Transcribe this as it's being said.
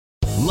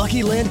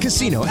Lucky Land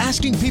Casino,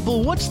 asking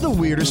people, what's the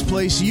weirdest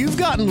place you've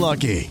gotten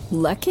lucky?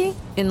 Lucky?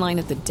 In line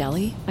at the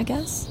deli, I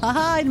guess?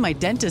 Aha, in my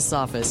dentist's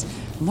office.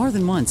 More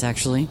than once,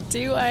 actually.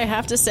 Do I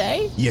have to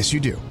say? Yes, you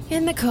do.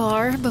 In the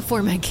car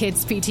before my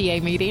kids'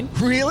 PTA meeting.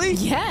 Really?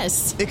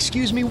 Yes.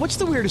 Excuse me, what's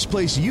the weirdest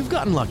place you've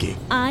gotten lucky?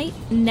 I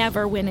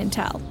never win and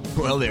tell.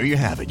 Well, there you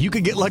have it. You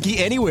can get lucky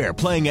anywhere,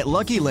 playing at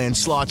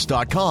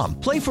LuckyLandSlots.com.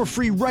 Play for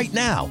free right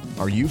now.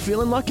 Are you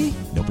feeling lucky?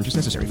 No purchase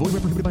necessary. Void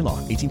where prohibited by law.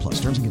 18 plus.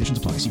 Terms and conditions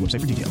apply. See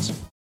website for details.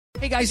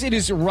 Hey guys, it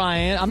is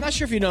Ryan. I'm not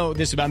sure if you know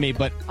this about me,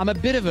 but I'm a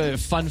bit of a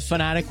fun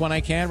fanatic when I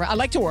can. I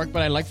like to work,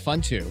 but I like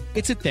fun too.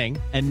 It's a thing.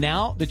 And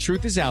now the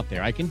truth is out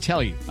there. I can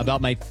tell you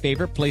about my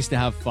favorite place to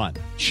have fun.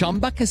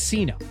 Chumba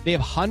Casino. They have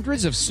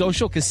hundreds of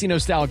social casino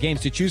style games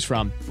to choose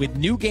from with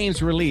new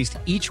games released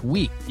each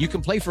week. You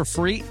can play for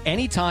free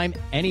anytime,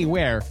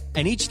 anywhere.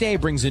 And each day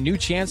brings a new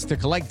chance to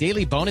collect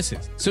daily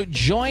bonuses. So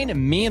join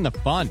me in the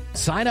fun.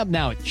 Sign up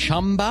now at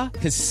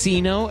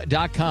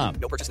ChumbaCasino.com.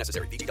 No purchase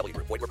necessary. VGW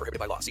Group. Void where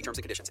prohibited by law. See terms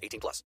and conditions. 18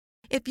 plus.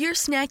 If you're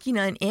snacking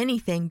on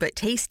anything but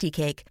Tasty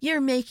Cake, you're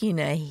making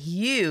a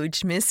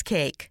huge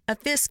mistake. A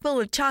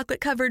fistful of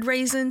chocolate-covered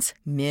raisins?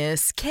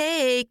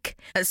 Mistake.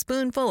 A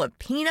spoonful of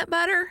peanut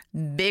butter?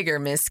 Bigger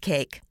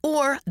mistake.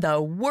 Or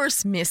the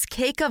worst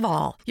mistake of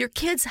all, your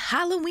kid's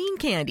Halloween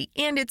candy,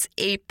 and it's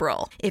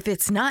April. If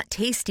it's not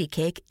Tasty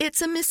Cake,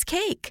 it's a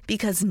mistake,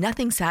 because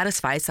nothing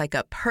satisfies like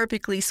a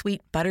perfectly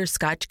sweet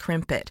butterscotch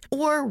crimpet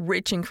or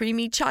rich and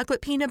creamy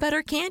chocolate peanut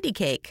butter candy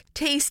cake.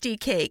 Tasty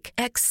Cake.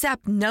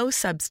 Accept no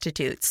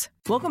substitutes.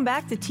 Welcome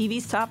back to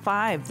TV's Top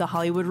 5, the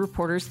Hollywood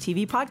Reporters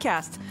TV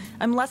podcast.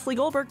 I'm Leslie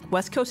Goldberg,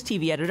 West Coast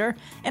TV editor,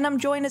 and I'm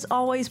joined as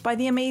always by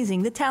the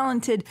amazing, the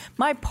talented,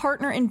 my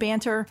partner in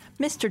banter,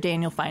 Mr.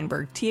 Daniel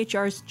Feinberg,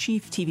 THR's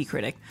chief TV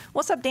critic.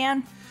 What's up,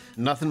 Dan?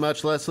 Nothing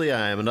much, Leslie.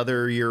 I am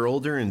another year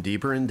older and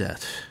deeper in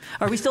debt.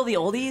 Are we still the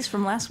oldies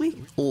from last week?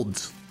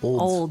 Olds.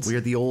 Olds. We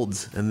are the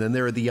olds, and then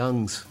there are the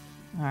youngs,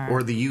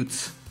 or the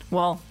youths.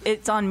 Well,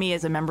 it's on me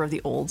as a member of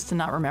the olds to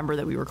not remember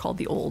that we were called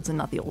the olds and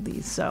not the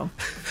oldies, so.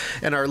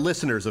 And our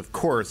listeners, of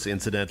course,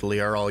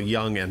 incidentally, are all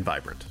young and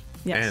vibrant.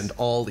 Yes. And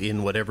all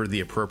in whatever the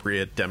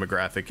appropriate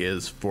demographic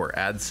is for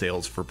ad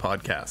sales for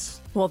podcasts.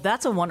 Well,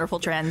 that's a wonderful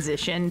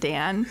transition,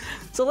 Dan.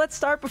 So let's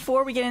start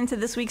before we get into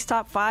this week's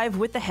Top 5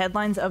 with the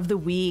headlines of the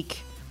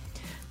week.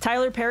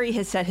 Tyler Perry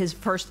has set his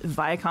first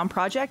Viacom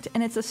project,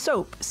 and it's a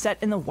soap set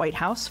in the White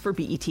House for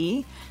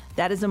BET.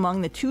 That is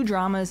among the 2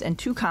 dramas and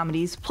 2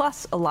 comedies,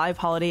 plus a live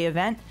holiday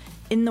event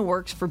in the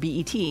works for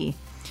BET.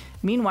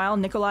 Meanwhile,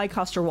 Nikolaj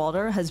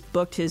Coster-Waldau has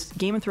booked his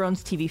Game of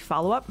Thrones TV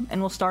follow-up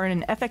and will star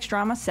in an FX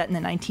drama set in the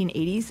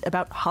 1980s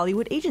about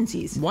Hollywood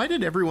agencies. Why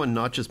did everyone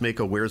not just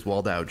make a Where's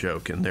Waldo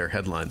joke in their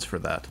headlines for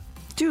that?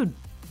 Dude,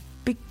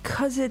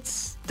 because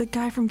it's the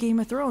guy from Game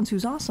of Thrones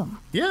who's awesome.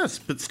 Yes,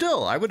 but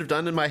still, I would have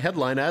done in my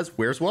headline as,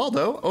 Where's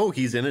Waldo? Oh,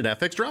 he's in an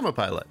FX drama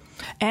pilot.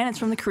 And it's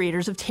from the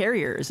creators of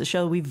Terriers, a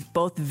show we've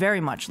both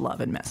very much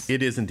love and miss.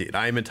 It is indeed.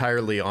 I am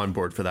entirely on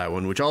board for that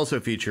one, which also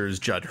features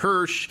Judd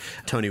Hirsch,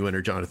 Tony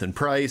winner Jonathan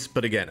Pryce,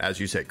 but again, as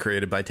you said,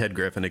 created by Ted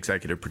Griffin,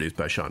 executive produced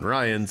by Sean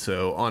Ryan,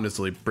 so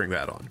honestly, bring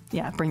that on.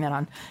 Yeah, bring that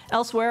on.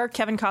 Elsewhere,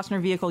 Kevin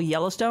Costner vehicle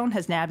Yellowstone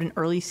has nabbed an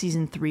early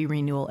season 3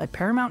 renewal at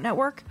Paramount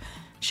Network.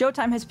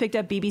 Showtime has picked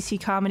up BBC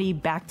comedy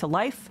Back to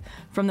Life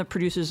from the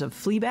producers of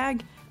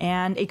Fleabag,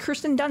 and a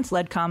Kirsten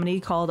Dunst-led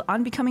comedy called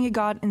On Becoming a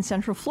God in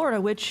Central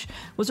Florida, which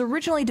was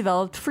originally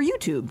developed for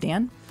YouTube,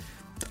 Dan.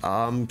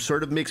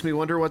 Sort of makes me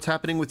wonder what's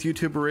happening with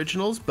YouTube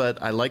originals,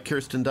 but I like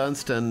Kirsten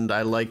Dunst, and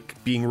I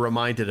like being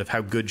reminded of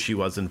how good she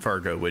was in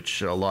Fargo,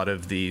 which a lot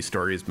of the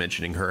stories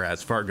mentioning her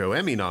as Fargo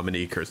Emmy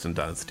nominee Kirsten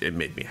Dunst, it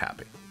made me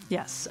happy.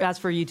 Yes. As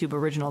for YouTube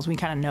originals, we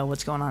kind of know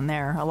what's going on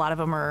there. A lot of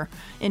them are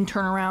in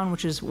turnaround,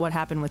 which is what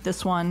happened with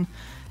this one.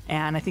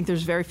 And I think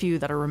there's very few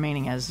that are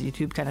remaining as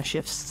YouTube kind of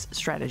shifts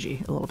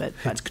strategy a little bit.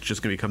 But it's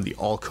just going to become the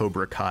all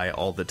Cobra Kai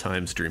all the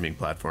time streaming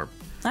platform.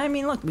 I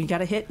mean, look, we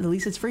got a hit. At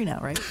least it's free now,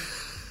 right?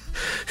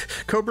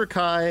 Cobra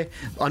Kai,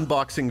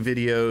 unboxing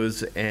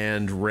videos,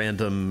 and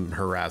random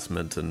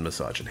harassment and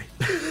misogyny.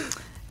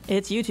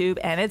 It's YouTube,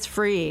 and it's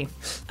free.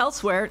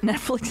 Elsewhere,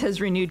 Netflix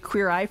has renewed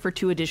Queer Eye for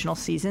 2 additional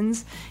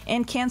seasons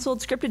and canceled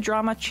scripted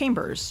drama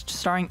Chambers,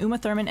 starring Uma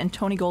Thurman and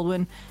Tony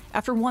Goldwyn,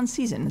 after 1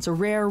 season. It's a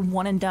rare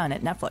one and done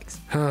at Netflix.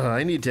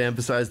 I need to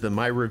emphasize that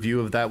my review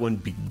of that one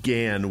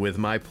began with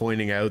my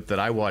pointing out that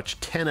I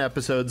watched 10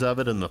 episodes of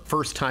it, and the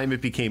first time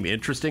it became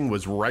interesting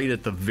was right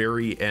at the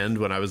very end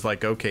when I was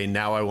like, okay,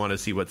 now I want to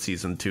see what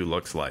season 2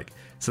 looks like.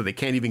 So they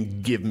can't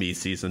even give me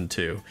season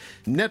 2.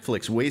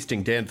 Netflix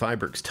wasting Dan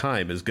Feinberg's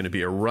time is going to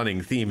be a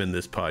running theme in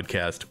this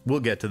podcast. We'll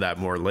get to that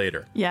more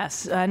later.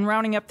 Yes, and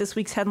rounding up this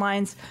week's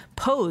headlines,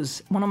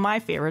 Pose, one of my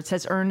favorites,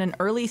 has earned an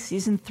early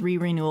season 3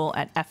 renewal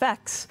at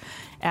FX,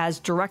 as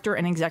director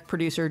and exec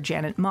producer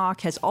Janet Mock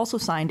has also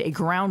signed a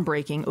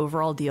groundbreaking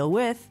overall deal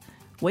with,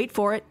 wait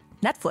for it,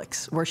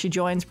 Netflix, where she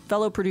joins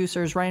fellow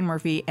producers Ryan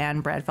Murphy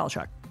and Brad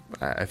Falchuk.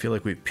 I feel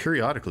like we've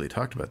periodically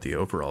talked about the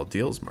overall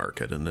deals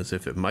market, and as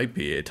if it might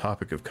be a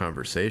topic of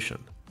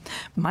conversation.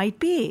 Might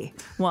be.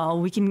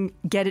 Well, we can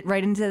get it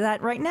right into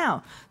that right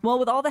now. Well,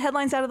 with all the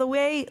headlines out of the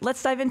way,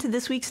 let's dive into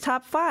this week's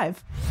top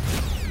 5.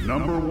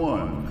 Number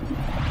 1.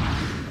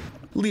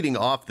 Leading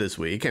off this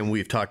week, and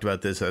we've talked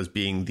about this as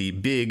being the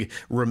big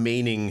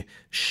remaining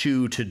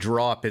shoe to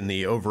drop in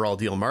the overall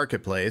deal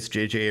marketplace,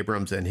 J.J.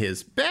 Abrams and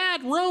his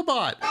Bad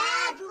Robot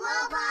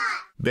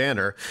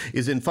banner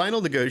is in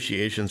final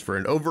negotiations for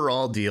an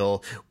overall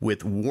deal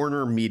with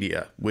Warner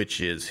Media,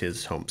 which is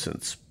his home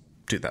since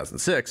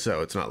 2006, so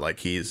it's not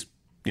like he's,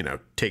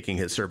 taking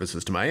his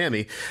services to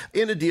Miami,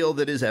 in a deal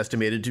that is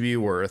estimated to be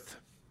worth,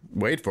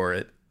 wait for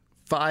it,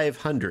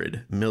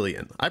 $500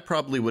 million. I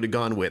probably would have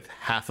gone with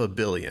 $500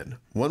 million.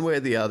 One way or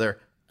the other,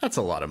 that's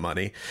a lot of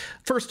money.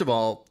 First of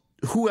all,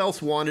 who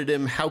else wanted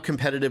him? How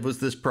competitive was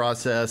this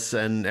process?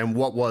 And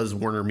what was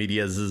Warner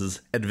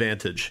Media's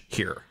advantage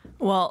here?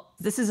 Well,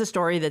 this is a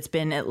story that's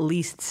been at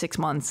least 6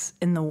 months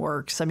in the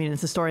works. I mean,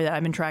 it's a story that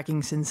I've been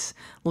tracking since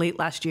late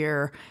last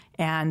year,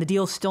 and the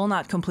deal's still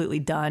not completely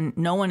done.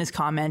 No one is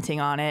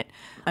commenting on it.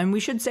 And we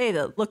should say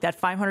that, look,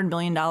 that $500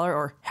 million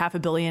or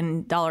 $500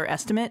 million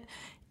estimate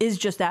is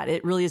just that.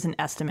 It really is an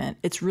estimate.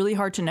 It's really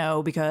hard to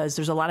know because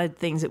there's a lot of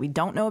things that we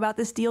don't know about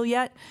this deal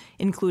yet,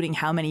 including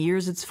how many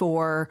years it's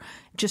for,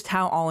 just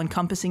how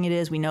all-encompassing it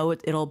is. We know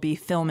it'll be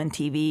film and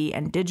TV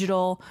and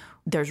digital.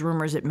 There's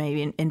rumors it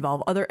may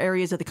involve other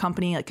areas of the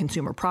company, like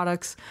consumer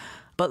products.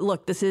 But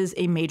look, this is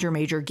a major,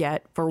 major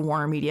get for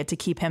Warner Media to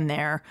keep him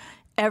there.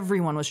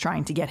 Everyone was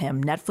trying to get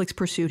him. Netflix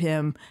pursued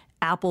him.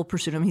 Apple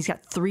pursued him. He's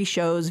got 3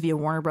 shows via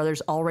Warner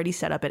Brothers already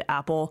set up at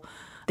Apple.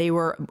 They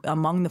were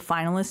among the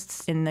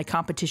finalists in the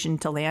competition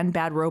to land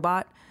Bad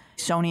Robot.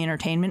 Sony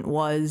Entertainment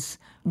was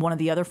one of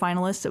the other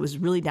finalists. It was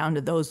really down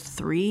to those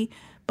 3.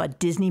 But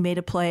Disney made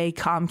a play,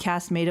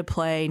 Comcast made a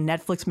play,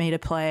 Netflix made a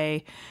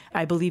play.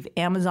 I believe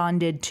Amazon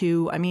did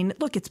too. I mean,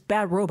 look, it's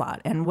Bad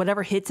Robot. And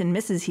whatever hits and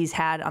misses he's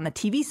had on the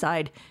TV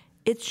side,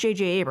 it's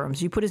J.J.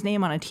 Abrams. You put his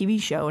name on a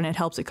TV show and it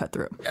helps it cut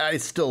through. I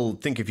still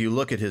think if you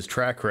look at his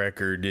track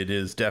record, it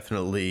is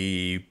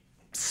definitely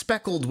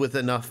speckled with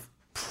enough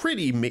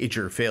pretty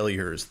major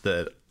failures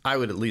that I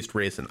would at least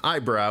raise an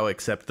eyebrow,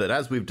 except that,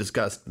 as we've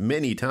discussed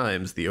many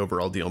times, the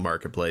overall deal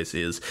marketplace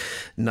is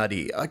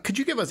nutty. Could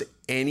you give us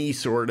any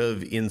sort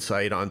of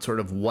insight on sort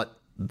of what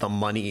the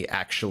money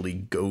actually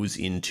goes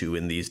into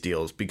in these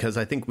deals? Because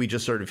I think we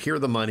just sort of hear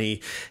the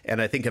money,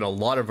 and I think in a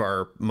lot of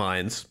our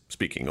minds,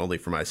 speaking only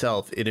for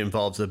myself, it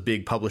involves a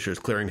big Publishers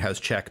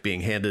Clearinghouse check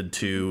being handed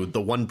to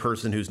the one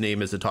person whose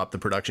name is atop the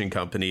production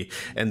company,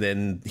 and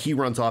then he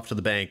runs off to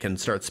the bank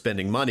and starts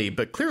spending money.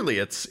 But clearly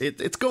it's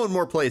going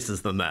more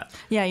places than that.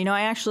 Yeah,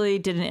 I actually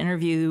did an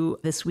interview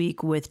this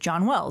week with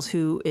John Wells,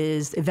 who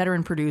is a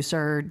veteran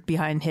producer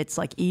behind hits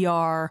like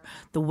ER,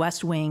 The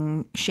West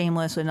Wing,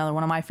 Shameless, another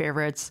one of my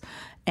favorites.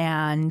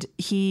 And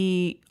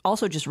he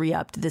also just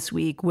re-upped this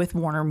week with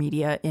Warner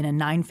Media in a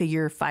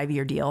 9-figure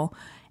 5-year deal.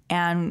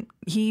 And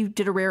he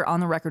did a rare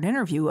on-the-record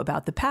interview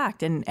about the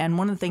pact. And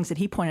one of the things that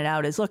he pointed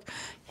out is, look,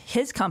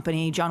 his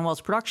company, John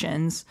Wells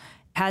Productions,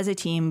 has a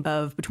team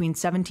of between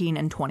 17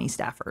 and 20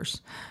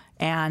 staffers.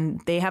 And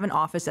they have an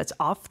office that's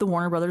off the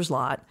Warner Brothers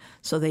lot.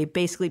 So they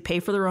basically pay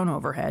for their own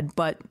overhead.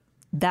 But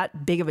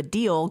that big of a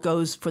deal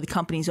goes for the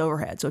company's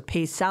overhead. So it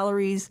pays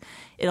salaries.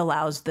 It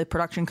allows the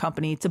production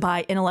company to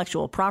buy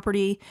intellectual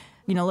property.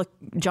 Look,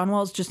 John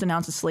Wells just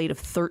announced a slate of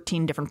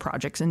 13 different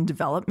projects in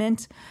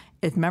development.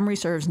 If memory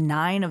serves,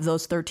 9 of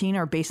those 13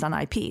 are based on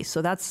IP.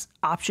 So that's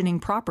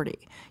optioning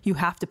property. You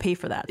have to pay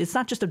for that. It's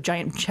not just a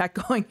giant check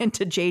going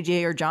into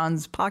JJ or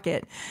John's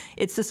pocket.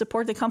 It's to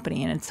support the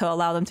company, and it's to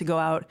allow them to go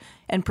out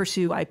and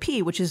pursue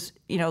IP, which is,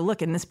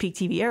 look, in this peak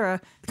TV era,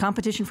 the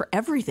competition for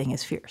everything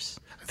is fierce.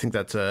 I think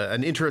that's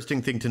an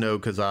interesting thing to know,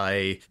 because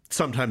I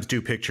sometimes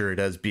do picture it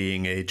as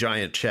being a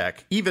giant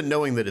check, even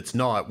knowing that it's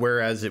not,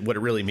 whereas what it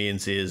really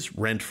means is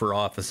rent for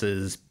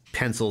offices,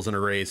 pencils and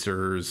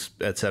erasers,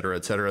 et cetera,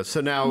 et cetera. So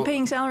now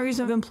paying salaries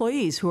of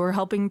employees who are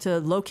helping to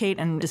locate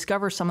and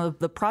discover some of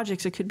the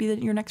projects that could be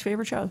your next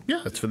favorite show.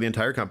 Yeah, it's for the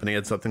entire company.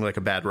 It's something like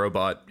a Bad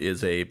Robot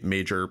is a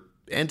major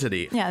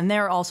entity. Yeah, and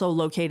they're also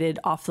located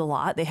off the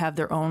lot. They have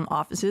their own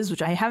offices,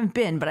 which I haven't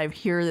been, but I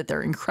hear that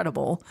they're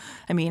incredible.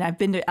 I mean, I've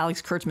been to Alex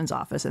Kurtzman's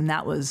office, and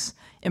that was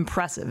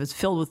impressive. It's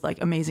filled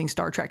with amazing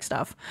Star Trek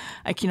stuff.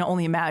 I can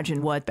only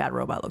imagine what Bad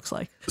Robot looks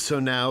like. So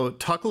now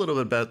talk a little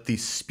bit about the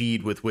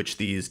speed with which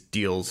these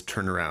deals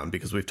turn around,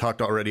 because we've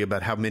talked already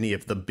about how many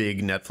of the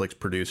big Netflix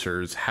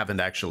producers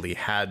haven't actually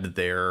had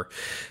their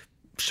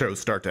shows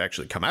start to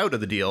actually come out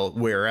of the deal,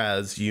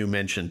 whereas you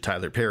mentioned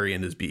Tyler Perry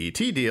and his BET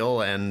deal,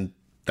 and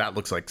that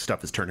looks like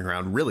stuff is turning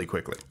around really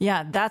quickly.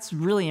 Yeah, that's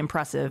really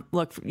impressive.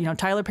 Look,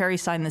 Tyler Perry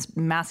signed this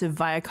massive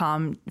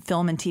Viacom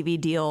film and TV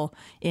deal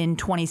in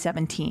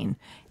 2017.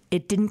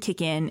 It didn't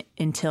kick in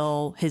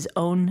until his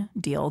own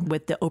deal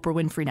with the Oprah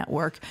Winfrey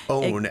Network.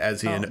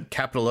 As in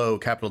capital O,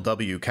 capital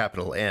W,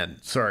 capital N.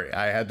 Sorry,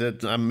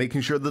 I'm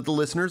making sure that the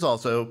listeners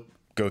also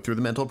go through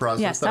the mental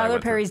process. Yes, Tyler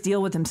Perry's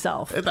deal with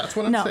himself. That's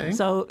what I'm saying.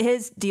 So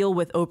his deal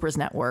with Oprah's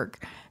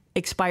network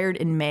expired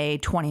in May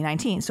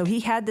 2019. So he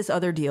had this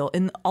other deal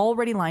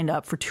already lined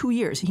up for 2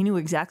 years. He knew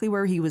exactly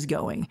where he was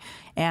going.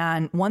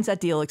 And once that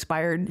deal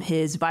expired,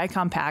 his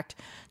Viacom Pact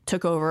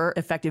took over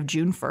effective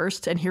June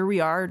 1st. And here we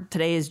are.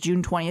 Today is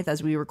June 20th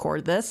as we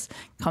record this.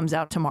 Comes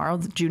out tomorrow,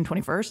 June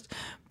 21st.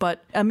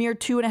 But a mere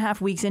 2.5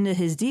 weeks into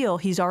his deal,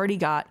 he's already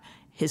got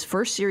his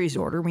first series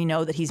order. We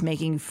know that he's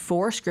making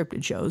 4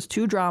 scripted shows,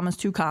 2 dramas,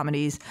 2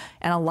 comedies,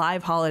 and a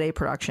live holiday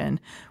production.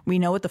 We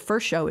know what the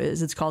first show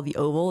is. It's called The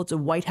Oval. It's a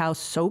White House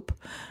soap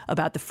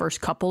about the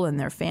first couple and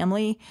their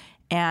family.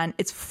 And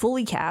it's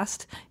fully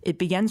cast. It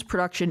begins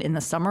production in the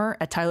summer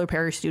at Tyler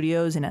Perry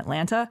Studios in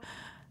Atlanta.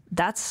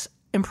 That's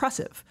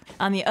impressive.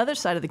 On the other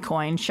side of the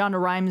coin,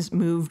 Shonda Rhimes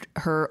moved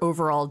her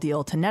overall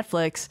deal to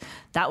Netflix.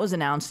 That was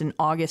announced in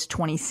August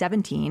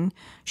 2017.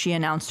 She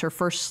announced her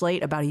first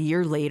slate about a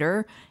year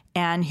later.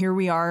 And here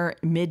we are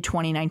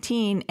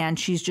mid-2019, and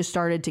she's just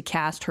started to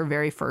cast her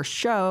very first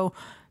show.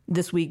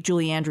 This week,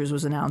 Julie Andrews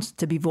was announced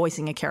to be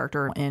voicing a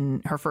character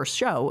in her first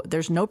show.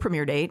 There's no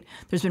premiere date.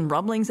 There's been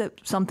rumblings that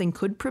something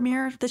could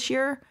premiere this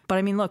year. But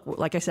I mean, look,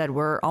 like I said,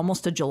 we're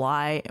almost to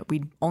July.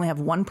 We only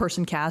have one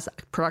person cast.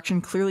 Production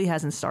clearly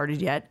hasn't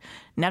started yet.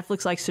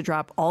 Netflix likes to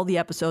drop all the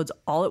episodes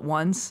all at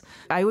once.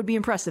 I would be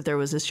impressed if there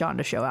was this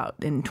Shonda show out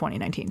in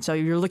 2019. So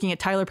you're looking at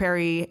Tyler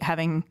Perry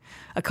having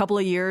a couple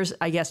of years,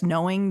 I guess,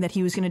 knowing that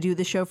he was going to do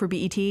this show for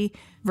BET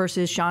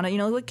versus Shonda. You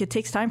know, look, it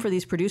takes time for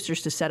these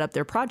producers to set up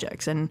their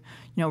projects. And,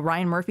 you know,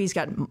 Ryan Murphy's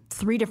got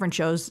 3 different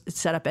shows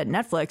set up at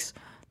Netflix.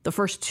 The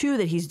first 2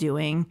 that he's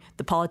doing,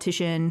 The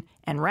Politician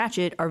and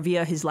Ratchet, are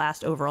via his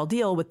last overall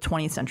deal with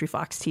 20th Century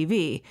Fox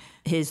TV.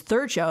 His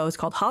third show is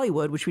called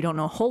Hollywood, which we don't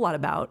know a whole lot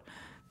about.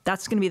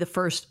 That's going to be the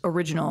first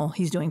original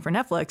he's doing for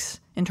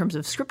Netflix in terms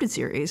of scripted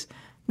series.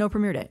 No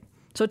premiere date.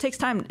 So it takes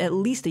time, at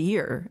least a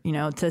year, you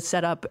know, to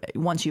set up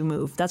once you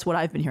move. That's what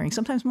I've been hearing,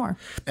 sometimes more.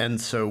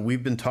 And so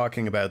we've been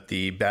talking about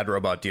the Bad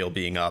Robot deal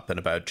being up and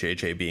about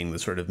JJ being the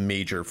sort of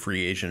major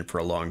free agent for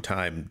a long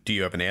time. Do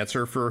you have an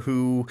answer for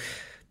who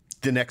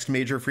the next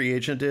major free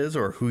agent is,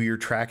 or who you're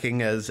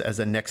tracking as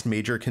a next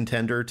major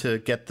contender to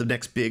get the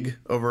next big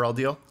overall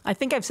deal? I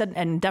think I've said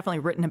and definitely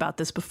written about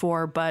this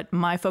before, but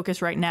my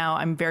focus right now,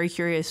 I'm very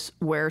curious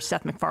where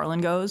Seth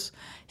MacFarlane goes.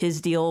 His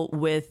deal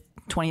with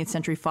 20th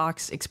Century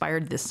Fox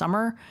expired this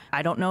summer.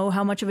 I don't know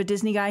how much of a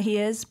Disney guy he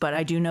is, but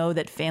I do know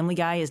that Family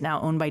Guy is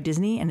now owned by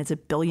Disney, and it's a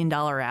 $1 billion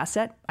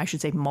asset. I should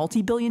say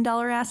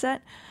multi-billion-dollar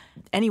asset.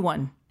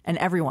 Anyone and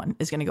everyone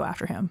is going to go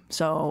after him.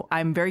 So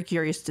I'm very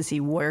curious to see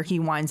where he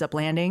winds up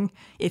landing,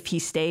 if he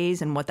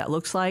stays and what that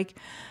looks like.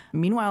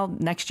 Meanwhile,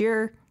 next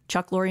year,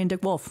 Chuck Lorre and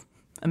Dick Wolf.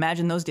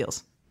 Imagine those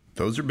deals.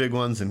 Those are big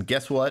ones. And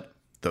guess what?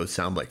 Those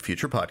sound like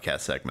future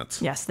podcast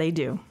segments. Yes, they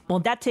do. Well,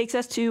 that takes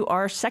us to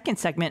our second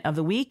segment of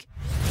the week.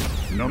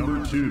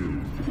 Number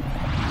 2.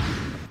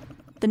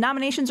 The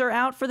nominations are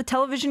out for the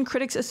Television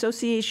Critics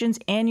Association's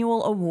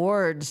annual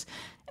awards.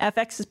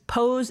 FX's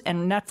Pose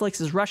and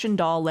Netflix's Russian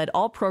Doll led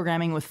all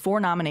programming with 4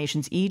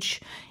 nominations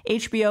each.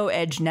 HBO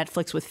edged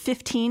Netflix with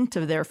 15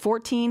 to their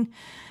 14.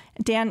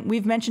 Dan,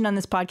 we've mentioned on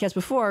this podcast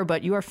before,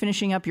 but you are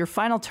finishing up your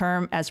final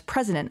term as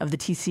president of the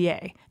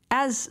TCA.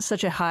 As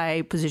such a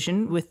high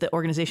position with the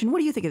organization, what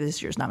do you think of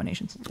this year's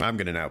nominations? I'm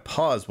going to now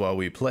pause while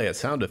we play a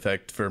sound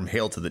effect from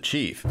Hail to the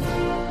Chief.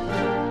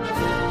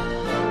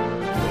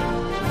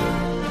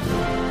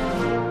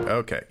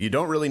 Okay, you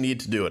don't really need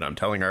to do it. I'm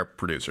telling our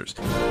producers.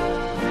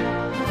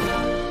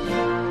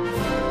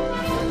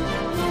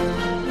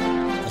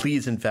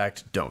 Please, in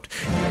fact, don't.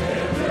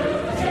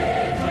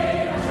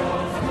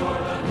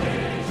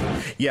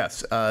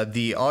 Yes,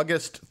 the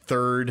August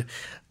 3rd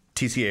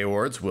TCA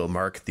Awards will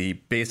mark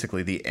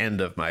basically the end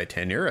of my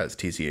tenure as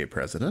TCA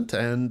president,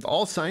 and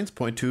all signs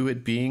point to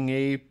it being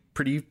a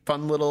pretty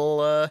fun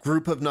little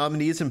group of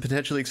nominees and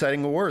potentially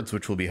exciting awards,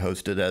 which will be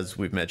hosted, as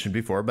we've mentioned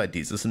before, by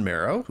Desus and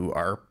Mero, who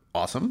are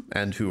awesome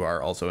and who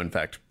are also, in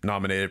fact,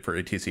 nominated for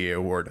a TCA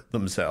award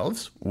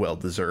themselves. Well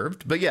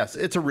deserved. But yes,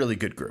 it's a really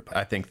good group.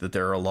 I think that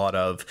there are a lot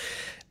of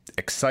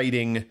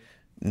exciting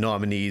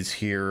nominees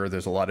here.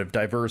 There's a lot of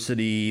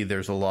diversity.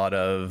 There's a lot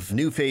of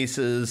new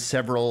faces,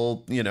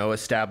 several,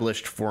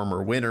 established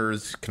former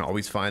winners. Can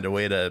always find a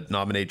way to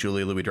nominate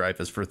Julia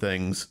Louis-Dreyfus for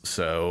things.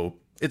 So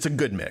it's a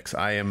good mix.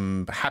 I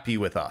am happy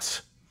with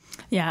us.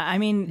 Yeah, I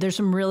mean, there's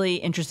some really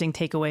interesting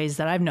takeaways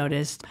that I've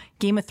noticed.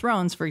 Game of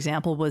Thrones, for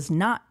example, was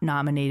not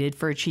nominated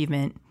for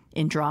achievement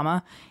in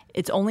drama.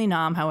 Its only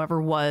nom,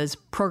 however, was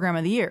Program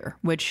of the Year,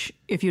 which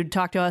if you'd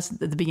talked to us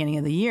at the beginning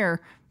of the year,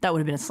 that would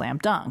have been a slam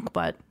dunk.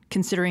 But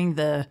considering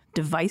the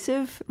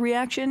divisive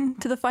reaction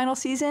to the final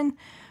season,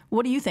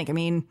 what do you think? I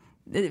mean,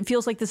 it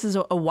feels like this is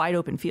a wide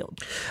open field.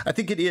 I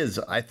think it is.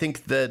 I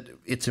think that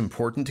it's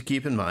important to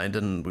keep in mind,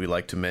 and we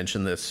like to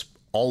mention this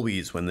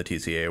always when the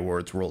TCA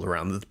Awards roll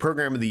around, that the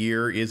Program of the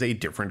Year is a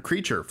different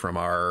creature from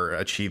our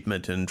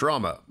Achievement in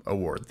Drama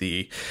Award.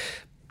 The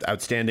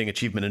Outstanding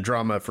Achievement in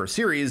Drama for a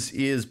series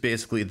is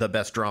basically the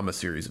best drama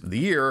series of the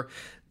year.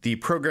 the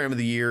program of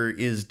the year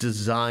is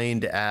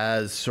designed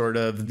as sort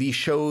of the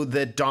show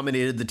that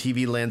dominated the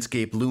TV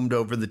landscape, loomed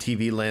over the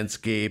TV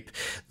landscape,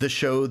 the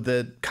show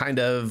that kind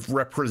of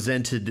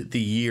represented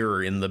the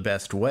year in the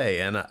best way.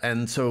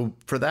 And so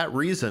for that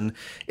reason,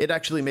 it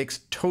actually makes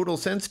total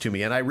sense to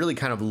me. And I really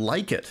kind of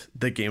like it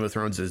that Game of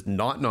Thrones is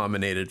not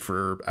nominated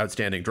for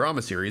Outstanding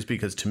Drama Series,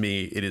 because to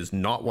me, it is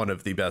not one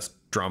of the best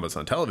dramas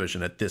on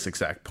television at this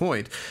exact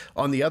point.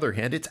 On the other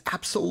hand, it's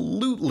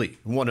absolutely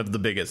one of the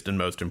biggest and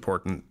most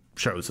important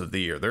shows of the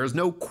year. There is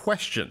no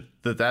question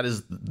that that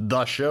is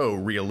the show,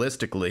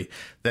 realistically,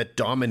 that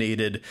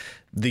dominated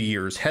the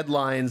year's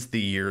headlines,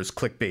 the year's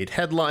clickbait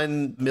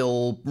headline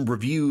mill,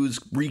 reviews,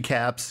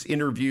 recaps,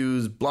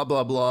 interviews, blah,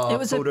 blah, blah, it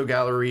was photo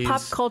galleries.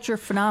 Pop culture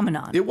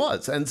phenomenon. It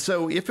was. And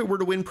so if it were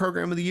to win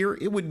Program of the Year,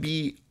 it would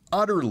be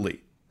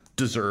utterly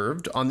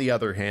deserved. On the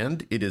other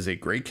hand, it is a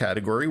great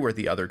category where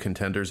the other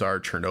contenders are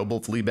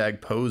Chernobyl, Fleabag,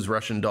 Pose,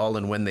 Russian Doll,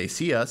 and When They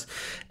See Us.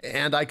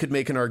 And I could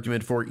make an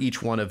argument for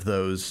each one of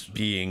those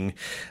being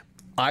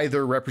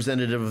either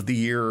representative of the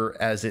year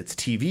as its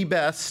TV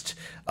best,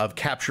 of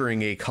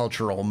capturing a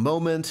cultural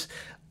moment,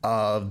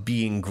 of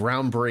being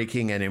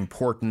groundbreaking and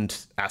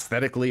important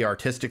aesthetically,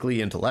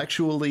 artistically,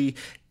 intellectually.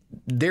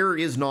 There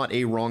is not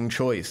a wrong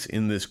choice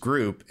in this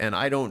group, and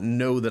I don't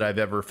know that I've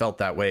ever felt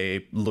that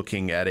way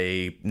looking at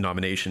a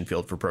nomination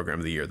field for Program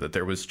of the Year, that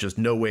there was just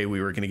no way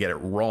we were going to get it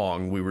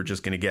wrong. We were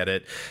just going to get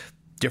it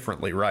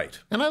differently right.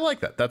 And I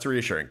like that. That's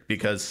reassuring,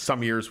 because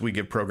some years we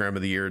give Program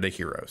of the Year to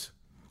heroes.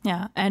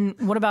 Yeah. And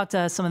what about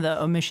some of the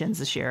omissions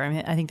this year? I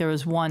mean, I think there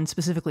was one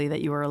specifically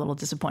that you were a little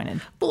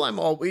disappointed.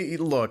 Well,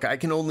 look, I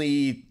can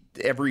only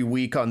every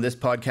week on this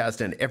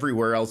podcast and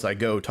everywhere else I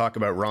go talk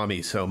about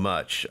Rami so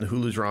much.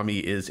 Hulu's Rami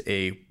is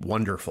a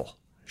wonderful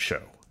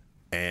show,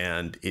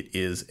 and it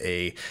is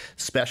a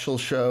special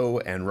show,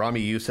 and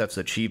Rami Youssef's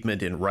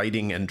achievement in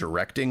writing and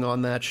directing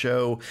on that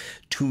show,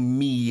 to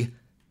me,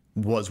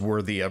 was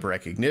worthy of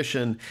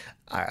recognition.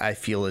 I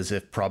feel as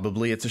if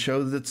probably it's a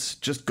show that's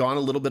just gone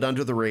a little bit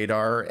under the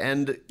radar.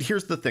 And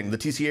here's the thing, the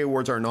TCA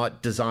Awards are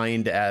not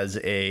designed as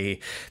a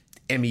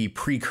Emmy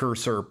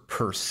precursor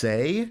per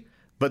se,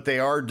 but they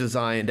are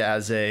designed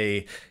as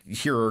a,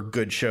 here are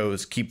good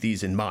shows, keep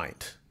these in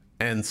mind.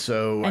 And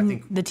so I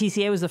think the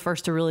TCA was the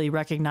first to really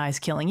recognize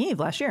Killing Eve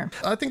last year.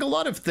 I think a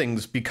lot of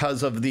things,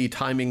 because of the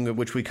timing at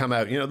which we come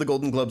out, the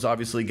Golden Globes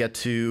obviously get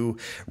to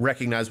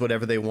recognize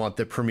whatever they want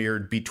that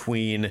premiered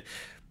between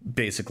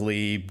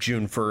basically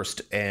June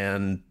 1st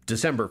and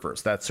December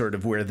 1st. That's sort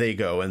of where they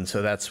go. And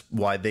so that's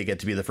why they get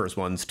to be the first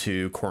ones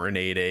to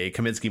coronate a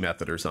Kaminsky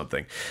method or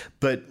something.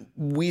 But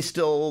we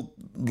still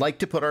like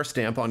to put our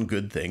stamp on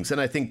good things.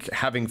 And I think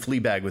having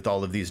Fleabag with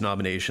all of these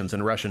nominations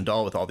and Russian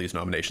Doll with all these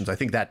nominations, I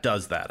think that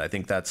does that. I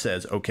think that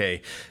says,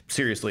 okay,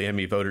 seriously,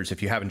 Emmy voters,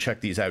 if you haven't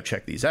checked these out,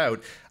 check these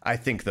out. I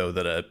think, though,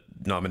 that a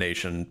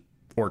nomination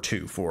or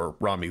two for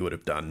Rami would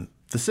have done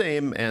the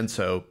same, and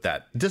so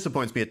that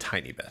disappoints me a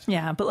tiny bit.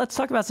 Yeah, but let's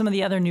talk about some of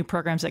the other new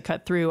programs that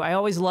cut through. I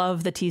always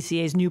love the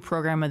TCA's New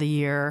Program of the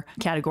Year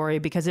category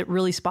because it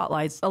really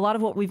spotlights a lot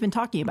of what we've been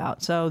talking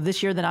about. So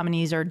this year the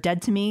nominees are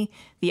Dead to Me,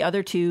 the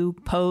other two,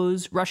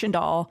 Pose, Russian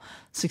Doll,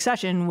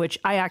 Succession, which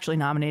I actually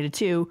nominated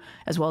too,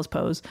 as well as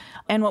Pose,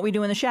 and What We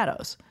Do in the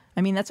Shadows. I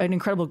mean, that's an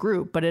incredible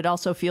group, but it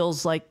also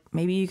feels like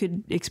maybe you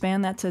could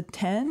expand that to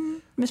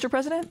 10, Mr.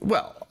 President?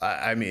 Well,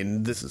 I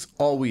mean, this is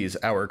always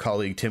our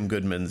colleague Tim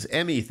Goodman's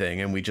Emmy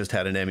thing, and we just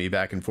had an Emmy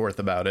back and forth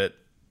about it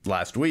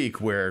last week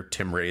where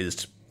Tim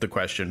raised the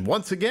question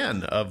once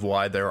again of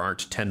why there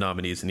aren't 10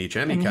 nominees in each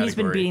Emmy category. He's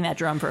been beating that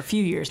drum for a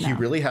few years now. He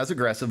really has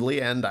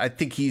aggressively, and I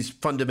think he's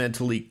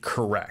fundamentally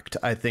correct.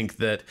 I think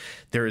that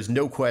there is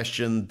no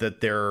question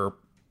that there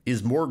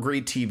is more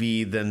great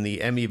TV than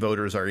the Emmy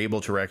voters are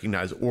able to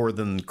recognize or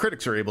than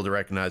critics are able to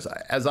recognize.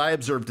 As I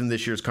observed in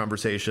this year's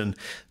conversation,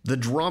 the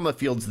drama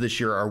fields this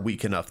year are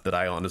weak enough that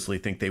I honestly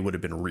think they would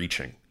have been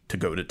reaching to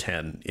go to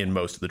 10 in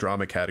most of the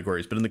drama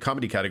categories. But in the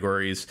comedy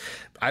categories,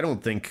 I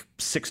don't think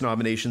 6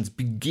 nominations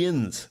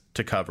begins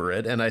to cover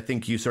it. And I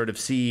think you sort of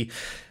see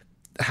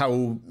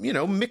how,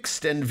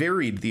 mixed and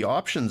varied the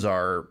options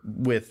are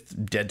with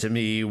Dead to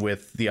Me,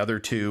 with the other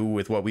two,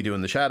 with What We Do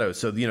in the Shadows.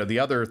 So, the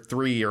other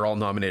 3 are all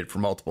nominated for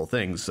multiple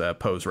things,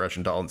 Pose,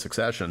 Russian Doll, and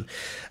Succession.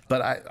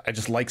 But I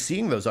just like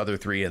seeing those other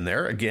 3 in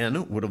there.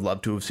 Again, would have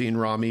loved to have seen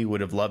Rami,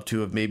 would have loved to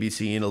have maybe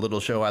seen a little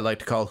show I like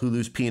to call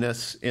Hulu's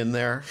Penis in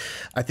there.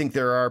 I think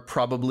there are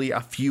probably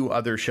a few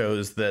other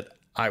shows that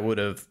I would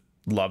have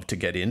loved to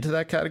get into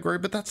that category,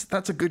 but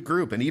that's a good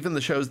group. And even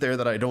the shows there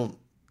that I don't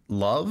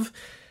love,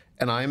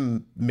 and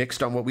I'm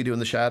mixed on What We Do in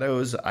the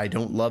Shadows. I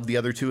don't love the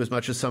other 2 as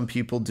much as some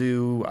people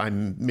do.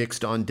 I'm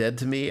mixed on Dead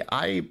to Me.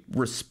 I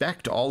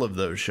respect all of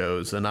those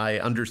shows, and I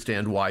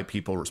understand why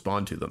people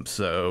respond to them.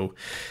 So,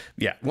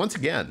 yeah, once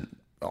again,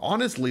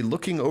 honestly,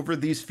 looking over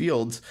these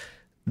fields,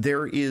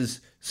 there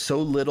is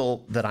so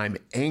little that I'm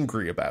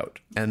angry about.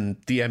 And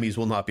the Emmys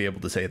will not be able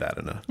to say that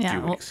in a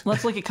few weeks.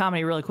 Let's look at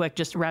comedy really quick,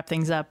 just to wrap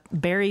things up.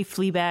 Barry,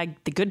 Fleabag,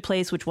 The Good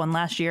Place, which won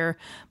last year,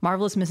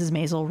 Marvelous Mrs.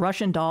 Maisel,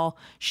 Russian Doll,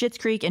 Schitt's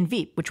Creek, and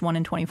Veep, which won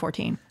in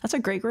 2014. That's a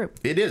great group.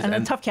 It is. And a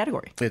tough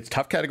category. It's a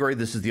tough category.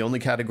 This is the only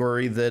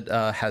category that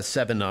has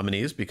 7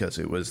 nominees because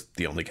it was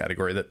the only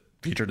category that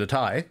featured a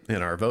tie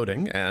in our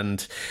voting.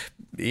 And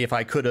if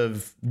I could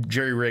have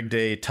jerry-rigged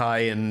a tie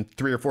in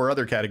 3 or 4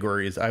 other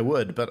categories, I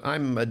would. But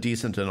I'm a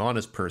decent and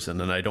honest person,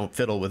 and I don't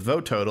fiddle with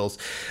vote totals.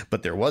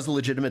 But there was a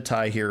legitimate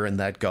tie here, and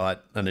that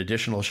got an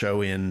additional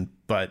show in.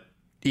 But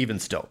even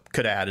still,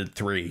 could have added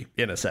 3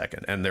 in a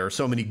second. And there are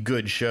so many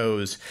good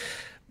shows,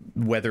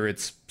 whether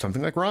it's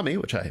something like Rami,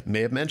 which I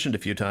may have mentioned a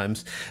few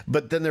times,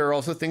 but then there are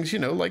also things,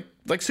 like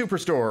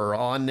Superstore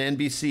on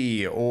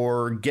NBC,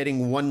 or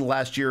getting one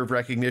last year of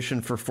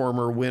recognition for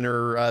former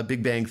winner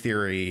Big Bang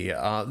Theory.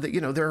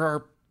 There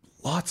are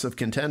lots of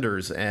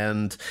contenders,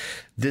 and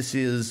this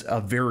is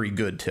a very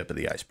good tip of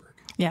the iceberg.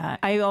 Yeah,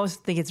 I always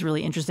think it's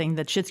really interesting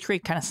that Schitt's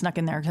Creek kind of snuck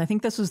in there, because I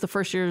think this was the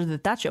first year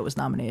that show was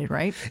nominated,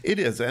 right? It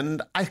is,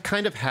 and I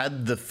kind of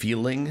had the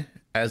feeling,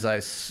 as I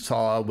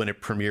saw when it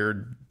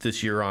premiered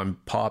this year on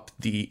Pop,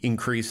 the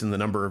increase in the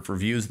number of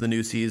reviews of the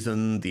new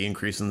season, the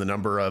increase in the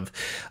number of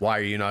why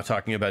are you not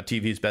talking about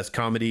TV's best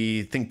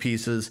comedy think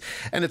pieces.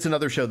 And it's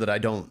another show that I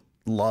don't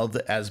love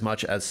as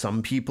much as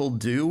some people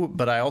do,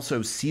 but I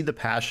also see the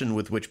passion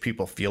with which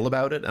people feel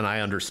about it, and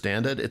I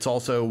understand it. It's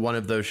also one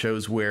of those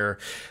shows where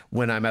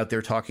when I'm out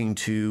there talking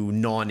to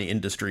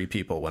non-industry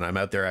people, when I'm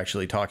out there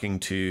actually talking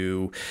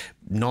to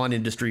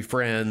non-industry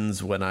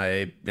friends, when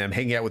I am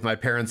hanging out with my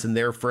parents and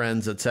their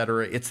friends,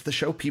 etc., it's the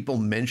show people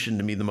mention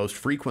to me the most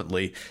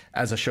frequently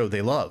as a show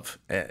they love.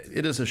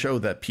 It is a show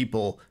that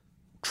people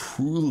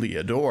truly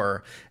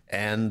adore,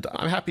 and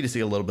I'm happy to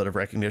see a little bit of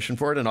recognition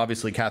for it. And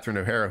obviously Catherine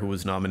O'Hara, who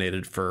was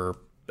nominated for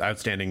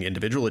Outstanding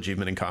Individual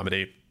Achievement in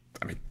Comedy,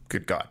 I mean,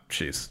 good God,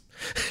 she's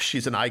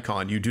an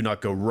icon. You do not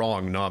go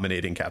wrong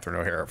nominating Catherine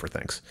O'Hara for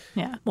things.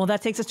 Yeah. Well,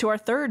 that takes us to our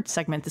third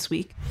segment this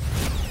week.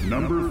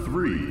 Number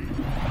 3.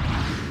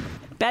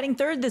 Batting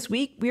third this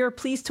week, we are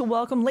pleased to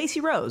welcome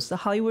Lacey Rose, the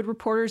Hollywood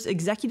Reporter's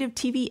executive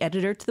TV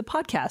editor, to the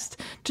podcast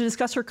to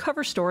discuss her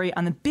cover story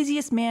on the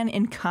busiest man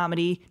in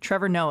comedy,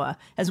 Trevor Noah,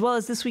 as well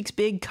as this week's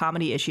big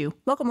comedy issue.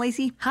 Welcome,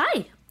 Lacey.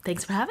 Hi.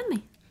 Thanks for having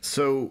me.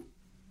 So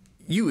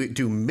you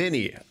do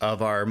many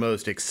of our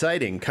most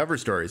exciting cover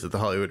stories at the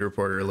Hollywood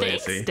Reporter,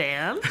 Lacey. Thanks,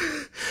 Dan.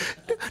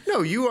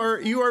 No, you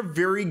are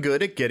very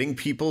good at getting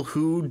people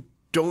who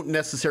don't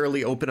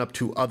necessarily open up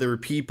to other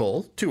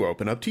people to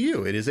open up to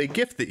you. It is a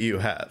gift that you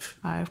have.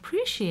 I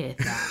appreciate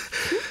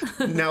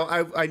that. Now,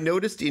 I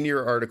noticed in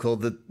your article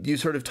that you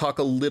sort of talk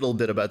a little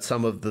bit about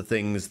some of the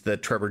things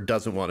that Trevor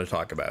doesn't want to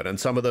talk about. And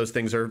some of those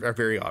things are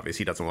very obvious.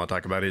 He doesn't want to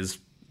talk about his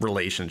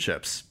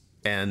relationships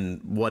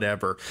and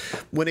whatever.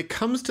 When it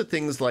comes to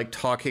things like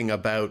talking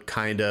about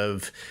kind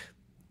of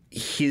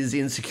his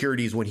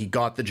insecurities when he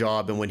got the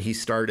job and when he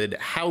started,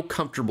 how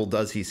comfortable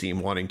does he seem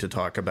wanting to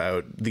talk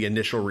about the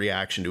initial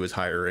reaction to his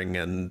hiring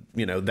and,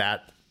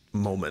 that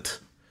moment?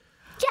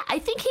 Yeah, I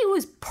think he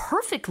was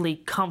perfectly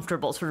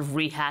comfortable sort of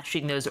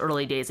rehashing those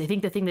early days. I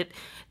think the thing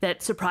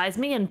that surprised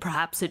me, and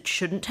perhaps it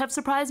shouldn't have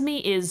surprised me,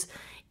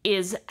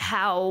 is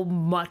how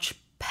much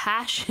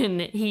passion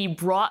he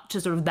brought to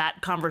sort of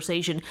that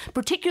conversation,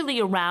 particularly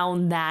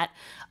around that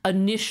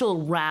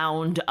initial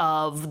round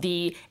of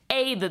the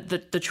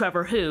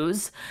Trevor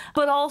Who's,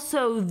 but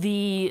also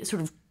the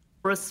sort of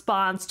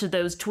response to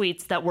those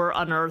tweets that were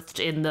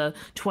unearthed in the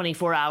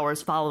 24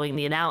 hours following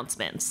the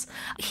announcements.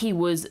 He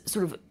was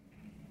sort of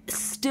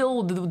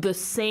still the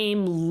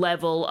same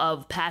level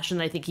of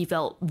passion I think he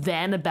felt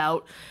then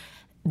about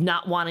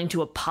not wanting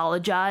to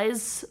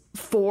apologize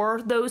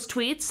for those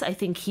tweets. I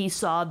think he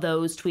saw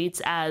those tweets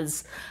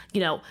as,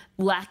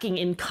 lacking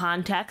in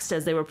context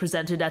as they were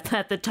presented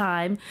at the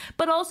time,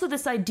 but also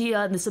this idea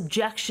and this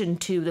objection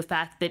to the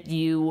fact that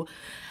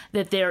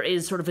there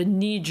is sort of a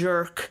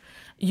knee-jerk,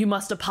 you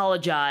must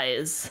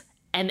apologize,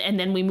 and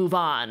then we move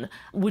on,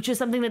 which is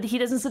something that he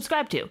doesn't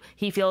subscribe to.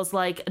 He feels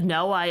like,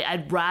 no,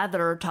 I'd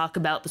rather talk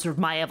about the sort of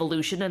my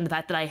evolution and the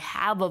fact that I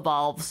have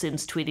evolved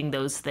since tweeting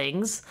those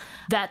things.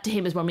 That to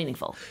him is more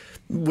meaningful.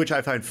 Which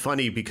I find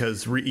funny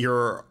because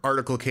your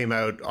article came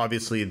out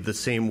obviously the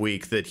same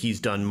week that he's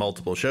done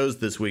multiple shows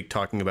this week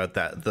talking about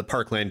the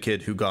Parkland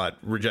kid who got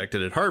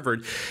rejected at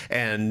Harvard.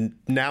 And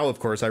now, of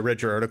course, I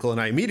read your article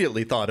and I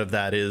immediately thought of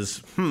that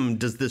as,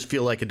 does this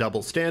feel like a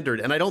double standard?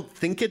 And I don't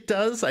think it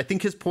does. I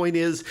think his point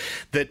is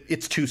that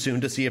it's too soon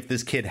to see if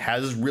this kid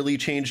has really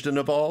changed and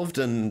evolved,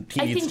 and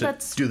he needs to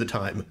do the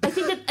time. I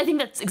think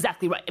that's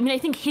exactly right. I mean, I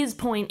think his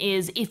point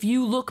is, if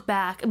you look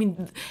back, I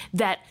mean,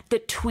 that the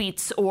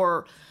tweets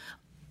or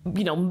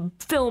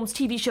films,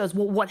 TV shows,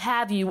 what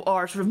have you,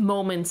 are sort of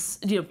moments,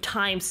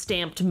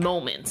 time-stamped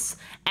moments.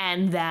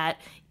 And that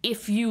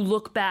if you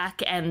look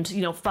back and,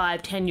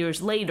 5-10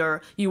 years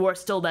later, you are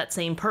still that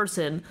same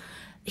person.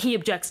 He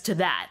objects to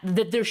that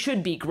there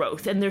should be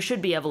growth and there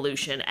should be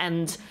evolution.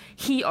 And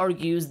he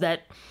argues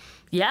that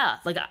Yeah,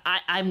 like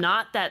I'm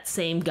not that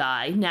same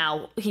guy.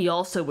 Now, he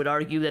also would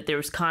argue that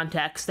there's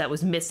context that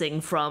was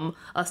missing from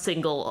a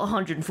single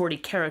 140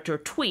 character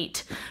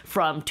tweet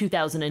from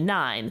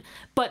 2009,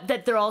 but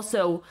that they're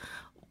also,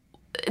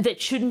 that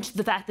shouldn't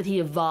the fact that he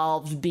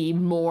evolved be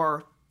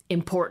more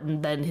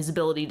important than his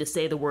ability to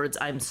say the words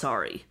 "I'm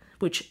sorry,"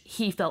 which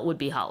he felt would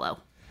be hollow.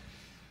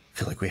 I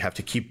feel like we have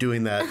to keep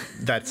doing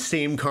that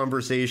same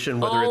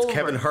conversation, whether it's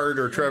Kevin Hart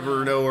or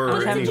Trevor Noah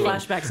or having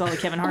flashbacks, all the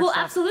Kevin Hart stuff.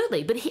 Well,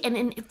 absolutely. But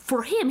and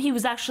for him, he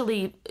was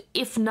actually,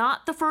 if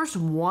not the first,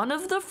 one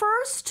of the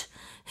first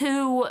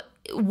who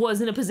was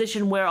in a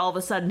position where all of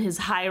a sudden his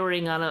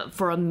hiring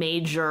for a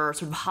major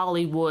sort of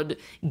Hollywood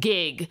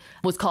gig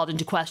was called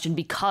into question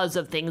because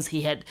of things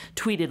he had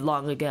tweeted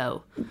long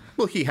ago.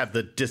 Well, he had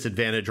the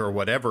disadvantage or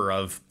whatever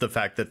of the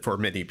fact that for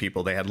many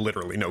people they had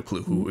literally no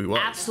clue who he was.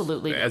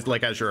 Absolutely. As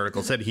your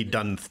article said, he'd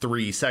done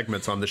 3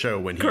 segments on the show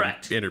when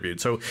he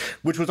interviewed. So,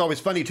 which was always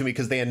funny to me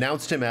because they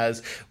announced him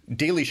as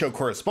Daily Show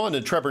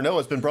correspondent. Trevor Noah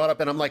has been brought up,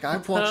 and I'm like,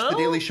 I've watched The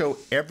Daily Show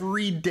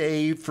every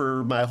day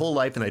for my whole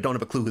life, and I don't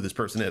have a clue who this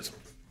person is.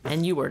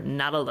 And you were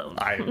not alone.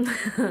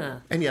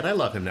 And yet I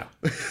love him now.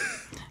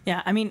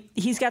 Yeah, I mean,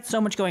 he's got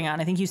so much going on.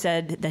 I think you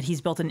said that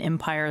he's built an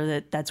empire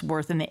that's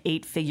worth in the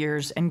 8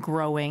 figures and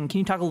growing. Can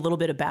you talk a little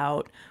bit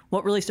about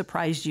what really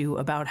surprised you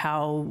about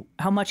how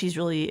much he's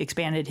really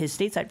expanded his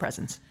stateside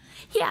presence?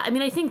 Yeah, I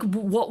mean, I think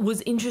what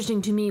was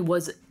interesting to me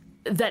was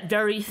that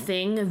very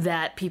thing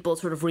that people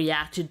sort of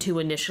reacted to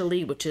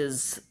initially, which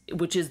is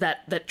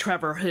that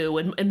Trevor who,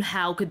 and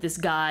how could this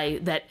guy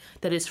that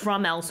is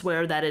from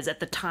elsewhere, that is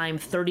at the time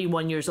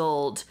 31 years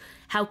old,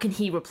 how can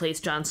he replace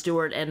Jon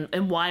Stewart,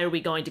 and why are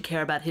we going to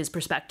care about his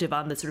perspective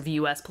on the sort of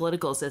U.S.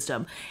 political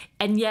system?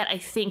 And yet I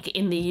think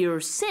in the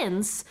years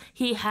since,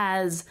 he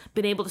has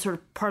been able to sort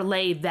of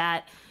parlay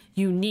that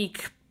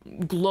unique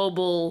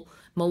global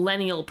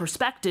millennial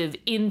perspective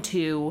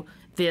into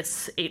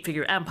this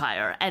 8-figure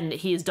empire. And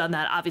he has done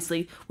that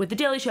obviously with The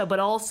Daily Show, but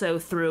also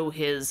through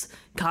his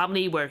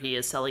comedy where he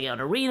is selling out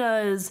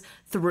arenas,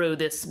 through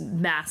this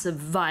massive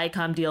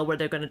Viacom deal where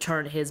they're going to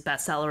turn his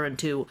bestseller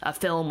into a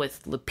film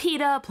with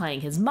Lupita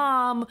playing his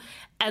mom,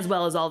 as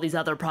well as all these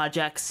other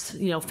projects,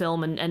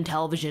 film and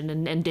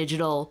television and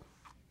digital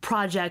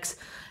projects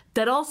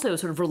that also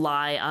sort of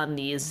rely on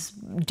these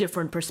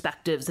different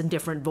perspectives and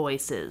different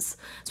voices.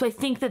 So I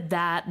think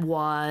that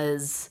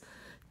was,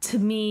 to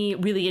me,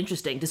 really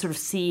interesting to sort of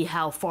see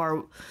how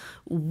far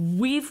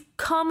we've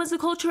come as a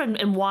culture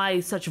and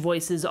why such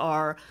voices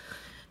are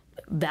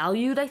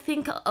valued, I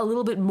think, a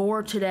little bit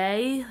more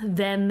today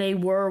than they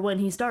were when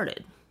he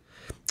started.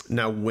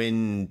 Now,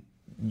 when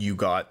you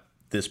got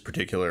this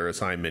particular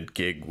assignment,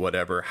 gig,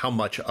 whatever, how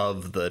much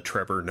of the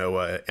Trevor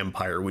Noah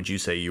empire would you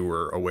say you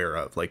were aware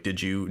of? Like,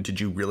 did you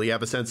really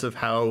have a sense of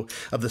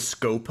the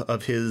scope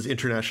of his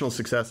international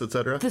success, et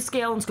cetera? The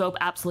scale and scope,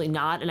 absolutely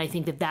not. And I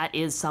think that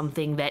is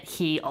something that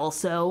he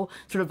also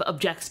sort of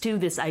objects to,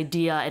 this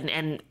idea,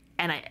 and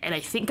I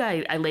think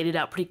I laid it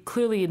out pretty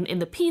clearly in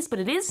the piece, but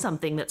it is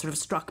something that sort of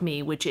struck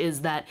me, which is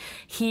that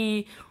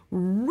he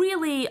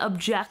really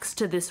objects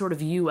to this sort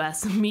of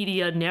U.S.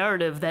 media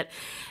narrative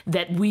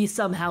that we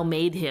somehow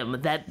made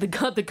him, that the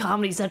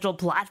Comedy Central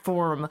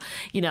platform,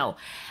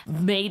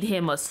 made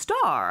him a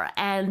star.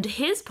 And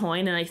his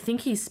point, and I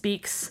think he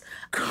speaks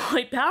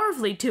quite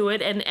powerfully to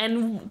it,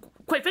 and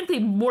quite frankly,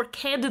 more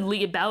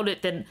candidly about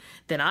it than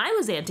I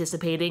was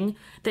anticipating,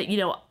 that,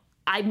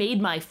 I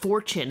made my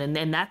fortune,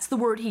 and that's the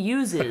word he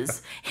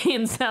uses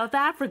in South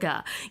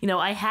Africa.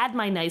 I had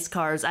my nice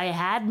cars, I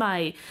had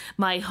my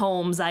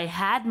homes, I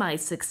had my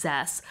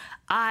success.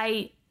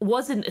 I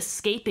wasn't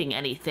escaping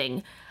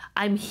anything.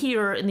 I'm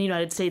here in the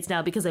United States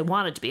now because I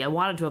wanted to be. I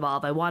wanted to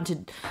evolve. I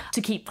wanted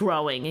to keep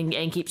growing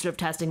and keep sort of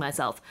testing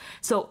myself.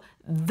 So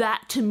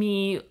that, to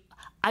me,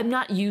 I'm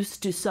not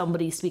used to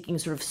somebody speaking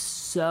sort of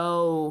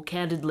so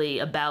candidly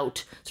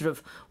about sort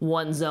of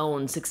one's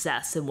own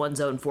success and one's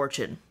own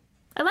fortune.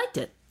 I liked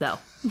it, though,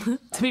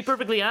 to be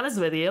perfectly honest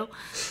with you.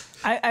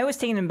 I was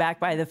taken aback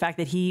by the fact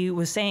that he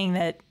was saying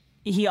that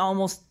he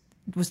almost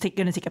was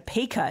going to take a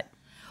pay cut.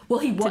 Well,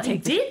 he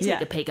did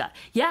take a pay cut.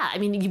 Yeah, I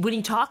mean, when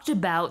he talked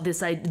about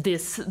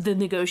the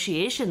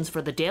negotiations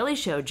for the Daily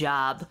Show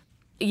job,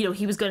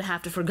 he was going to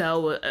have to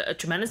forgo a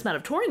tremendous amount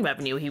of touring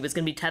revenue. He was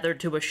going to be tethered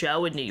to a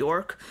show in New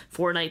York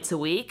 4 nights a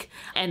week.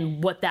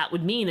 And what that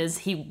would mean is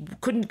he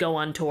couldn't go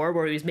on tour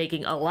where he was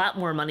making a lot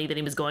more money than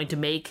he was going to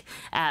make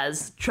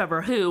as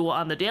Trevor Who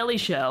on The Daily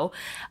Show.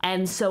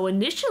 And so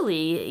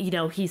initially,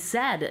 he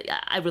said,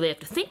 I really have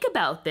to think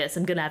about this.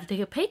 I'm going to have to take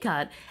a pay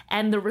cut.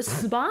 And the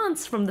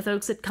response from the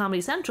folks at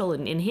Comedy Central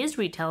in his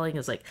retelling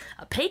is like,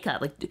 a pay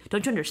cut? Like,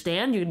 don't you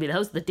understand? You're going to be the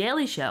host of The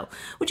Daily Show.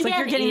 Which, again,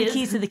 you're getting the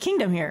keys to the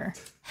kingdom here.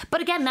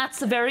 But again,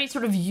 that's a very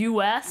sort of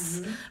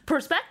U.S.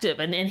 perspective.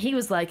 And he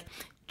was like,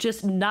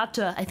 just not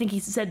to, I think he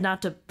said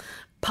not to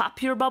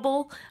pop your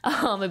bubble,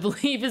 I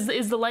believe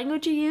is the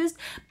language he used.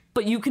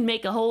 But you can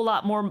make a whole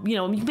lot more, you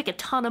can make a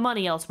ton of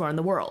money elsewhere in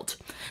the world.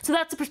 So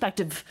that's a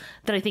perspective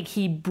that I think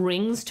he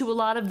brings to a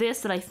lot of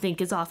this that I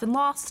think is often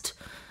lost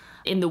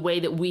in the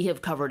way that we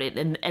have covered it.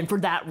 And for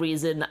that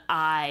reason,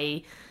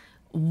 I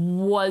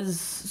was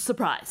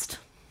surprised.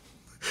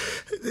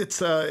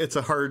 It's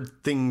a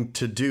hard thing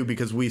to do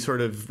because we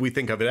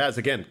think of it as,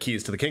 again,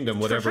 keys to the kingdom,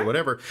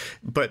 whatever.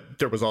 But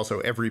there was also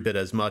every bit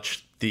as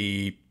much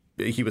he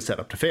was set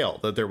up to fail,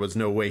 that there was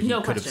no way he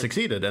could have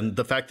succeeded. And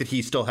the fact that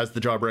he still has the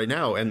job right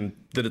now and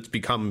that it's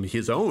become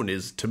his own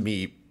is, to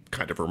me,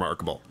 kind of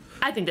remarkable.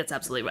 I think that's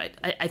absolutely right.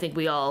 I think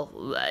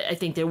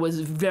there was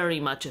very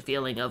much a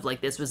feeling of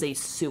like this was a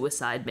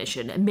suicide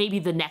mission. And maybe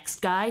the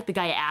next guy, the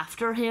guy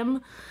after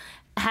him,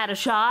 had a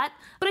shot.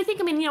 But I think,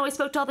 I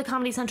spoke to all the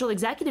Comedy Central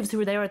executives who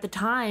were there at the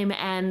time,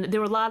 and there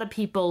were a lot of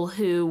people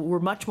who were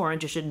much more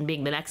interested in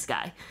being the next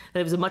guy. That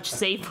it was a much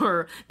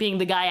safer being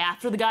the guy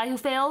after the guy who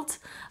failed.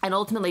 And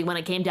ultimately, when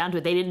it came down to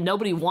it,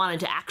 nobody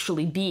wanted to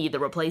actually be the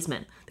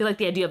replacement. They liked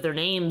the idea of their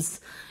names,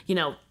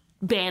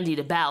 bandied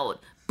about.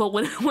 But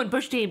when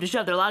push came to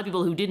shove, there were a lot of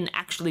people who didn't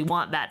actually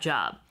want that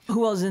job.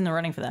 Who else is in the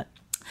running for that?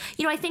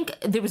 I think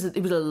it was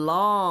a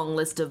long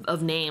list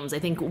of names. I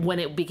think when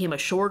it became a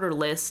shorter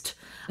list,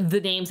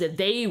 the names that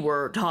they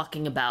were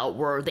talking about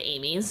were the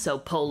Amy's, so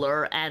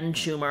Poehler and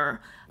Schumer.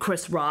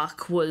 Chris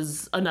Rock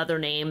was another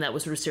name that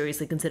was sort of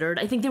seriously considered.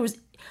 I think there was,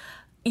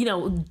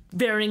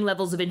 varying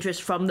levels of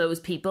interest from those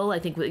people. I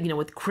think,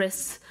 with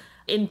Chris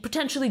in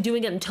potentially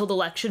doing it until the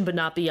election, but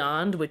not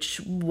beyond, which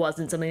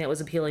wasn't something that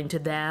was appealing to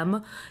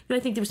them. I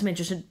think there was some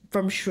interest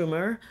from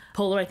Schumer.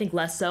 Poehler, I think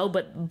less so,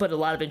 but a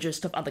lot of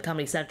interest on the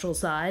Comedy Central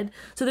side.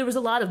 So there was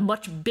a lot of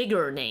much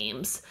bigger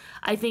names.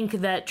 I think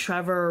that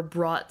Trevor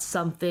brought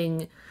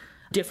something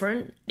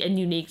different and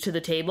unique to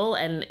the table,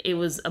 and it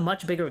was a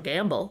much bigger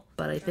gamble,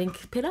 but I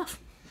think paid off.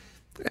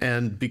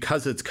 And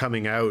because it's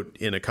coming out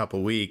in a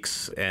couple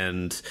weeks,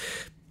 and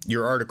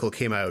your article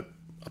came out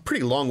a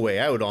pretty long way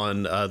out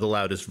on The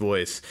Loudest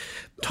Voice,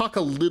 talk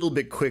a little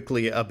bit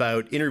quickly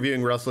about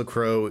interviewing Russell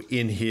Crowe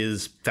in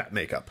his fat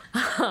makeup.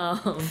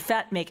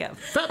 Fat makeup.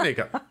 Fat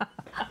makeup.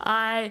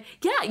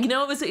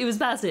 It was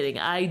fascinating.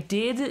 I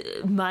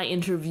did my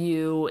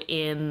interview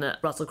in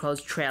Russell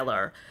Crowe's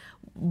trailer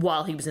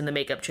while he was in the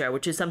makeup chair,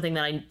 which is something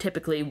that I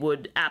typically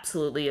would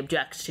absolutely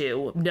object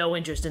to. No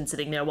interest in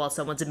sitting there while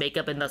someone's in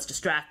makeup and thus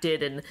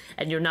distracted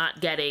and you're not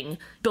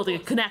building a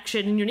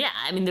connection.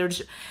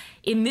 And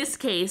in this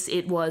case,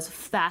 it was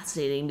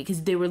fascinating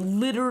because they were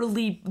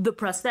literally the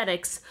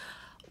prosthetics.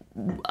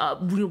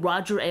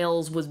 Roger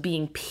Ailes was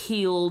being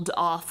peeled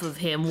off of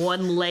him,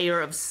 one layer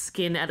of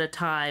skin at a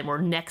time,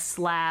 or neck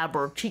slab,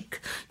 or cheek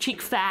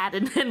fat,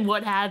 and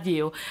what have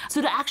you.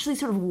 So to actually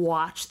sort of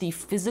watch the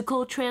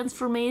physical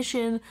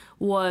transformation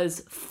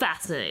was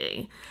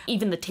fascinating.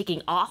 Even the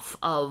taking off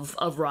of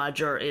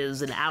Roger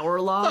is an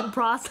hour-long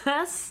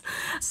process.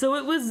 So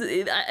it was,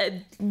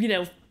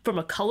 from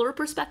a color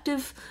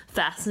perspective,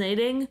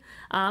 fascinating.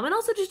 And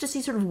also just to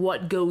see sort of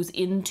what goes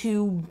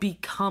into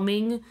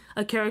becoming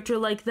a character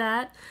like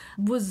that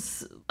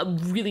was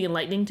really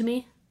enlightening to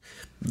me.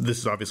 This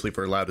is obviously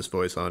for Loudest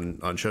Voice on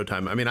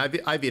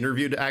Showtime. I've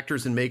interviewed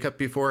actors in makeup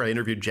before. I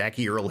interviewed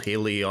Jackie Earle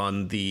Haley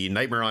on the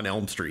Nightmare on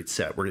Elm Street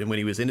set when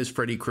he was in his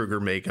Freddy Krueger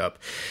makeup,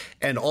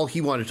 and all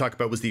he wanted to talk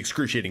about was the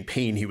excruciating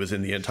pain he was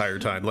in the entire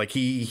time. Like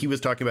he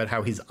was talking about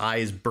how his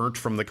eyes burnt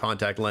from the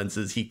contact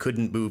lenses. He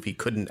couldn't move. He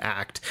couldn't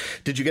act.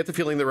 Did you get the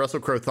feeling that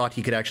Russell Crowe thought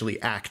he could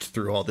actually act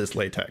through all this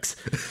latex?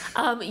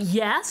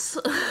 Yes.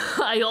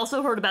 I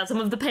also heard about some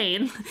of the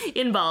pain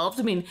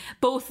involved.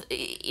 Both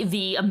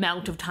the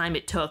amount of time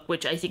it took,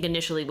 which I think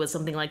initially was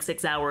something like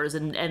 6 hours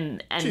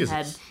and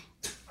had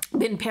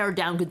been pared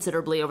down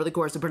considerably over the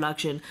course of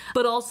production.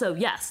 But also,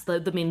 yes,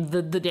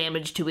 the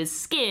damage to his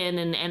skin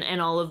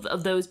and all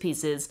of those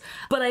pieces.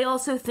 But I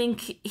also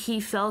think he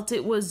felt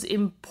it was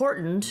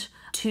important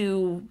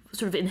to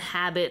sort of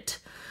inhabit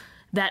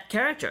that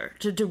character,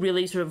 to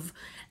really sort of...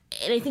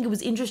 And I think it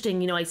was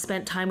interesting, I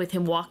spent time with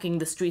him walking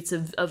the streets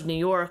of New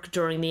York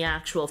during the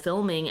actual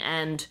filming,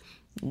 and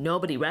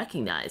nobody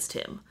recognized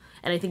him.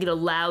 And I think it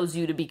allows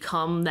you to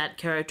become that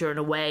character in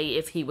a way.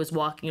 If he was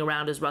walking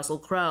around as Russell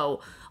Crowe,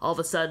 all of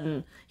a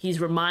sudden he's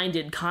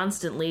reminded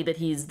constantly that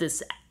he's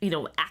this,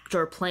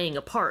 actor playing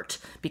a part,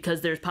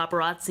 because there's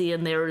paparazzi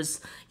and there's,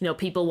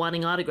 people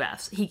wanting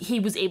autographs. He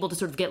was able to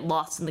sort of get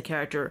lost in the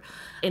character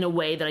in a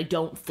way that I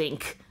don't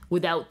think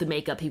without the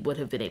makeup he would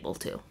have been able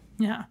to.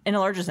 Yeah. In a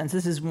larger sense,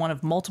 this is one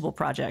of multiple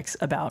projects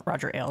about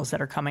Roger Ailes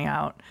that are coming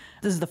out.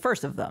 This is the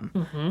first of them.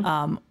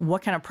 Mm-hmm.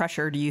 What kind of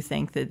pressure do you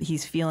think that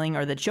he's feeling,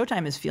 or that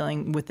Showtime is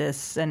feeling with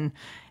this? And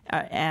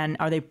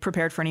are they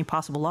prepared for any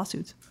possible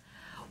lawsuits?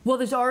 Well,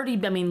 there's already,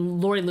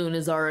 Lori Loon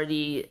is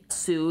already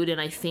sued, and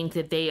I think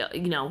that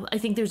I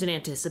think there's an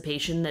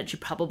anticipation that she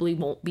probably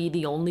won't be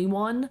the only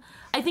one.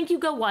 I think you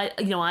go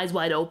eyes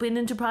wide open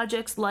into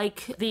projects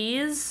like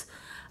these.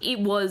 It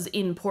was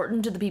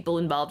important to the people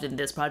involved in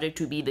this project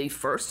to be the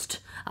first.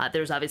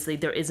 There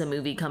is a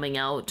movie coming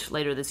out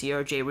later this year,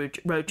 a Jay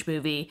Roach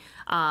movie.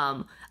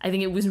 I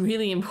think it was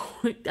really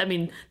important.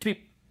 To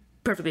be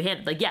perfectly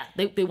handed,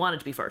 they wanted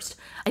to be first.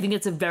 I think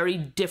it's a very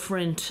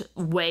different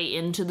way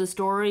into the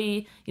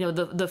story.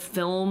 The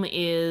film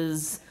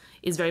is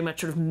very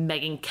much sort of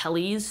Megyn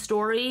Kelly's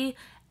story.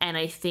 And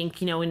I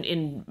think,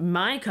 in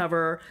my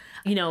cover,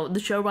 the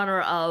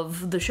showrunner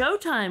of the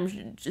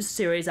Showtime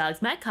series,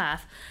 Alex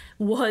Metcalf,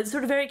 was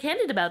sort of very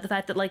candid about the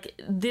fact that, like,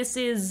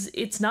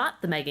 it's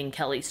not the Megyn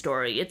Kelly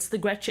story. It's the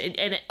Gretchen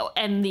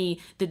and the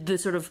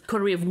sort of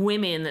coterie of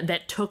women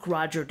that took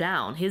Roger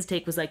down. His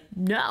take was like,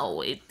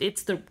 no,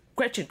 it's the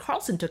Gretchen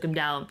Carlson took him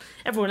down.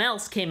 Everyone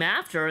else came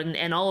after,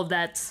 and all of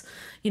that's,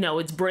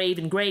 it's brave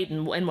and great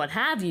and what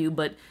have you,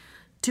 but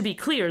to be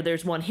clear,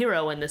 there's one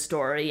hero in this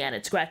story, and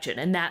it's Gretchen,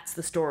 and that's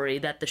the story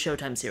that the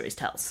Showtime series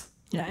tells.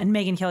 Yeah, and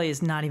Megyn Kelly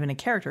is not even a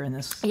character in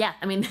this. Yeah,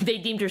 I mean, they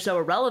deemed her so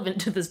irrelevant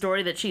to the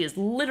story that she is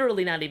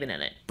literally not even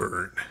in it.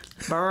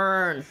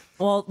 Burn.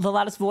 Well, The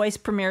Loudest Voice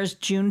premieres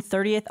June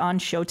 30th on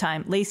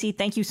Showtime. Lacey,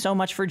 thank you so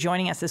much for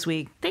joining us this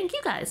week. Thank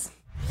you, guys.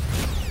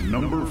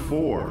 Number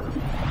 4.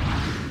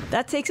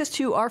 That takes us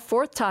to our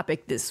fourth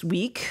topic this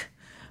week.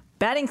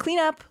 Batting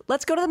cleanup.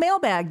 Let's go to the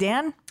mailbag,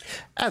 Dan.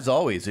 As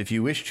always, if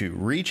you wish to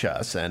reach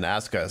us and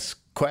ask us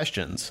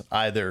questions,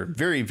 either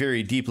very,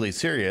 very deeply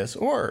serious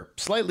or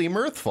slightly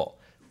mirthful,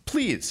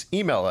 please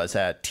email us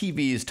at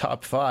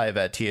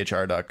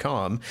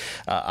tvstop5@thr.com.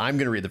 I'm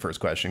going to read the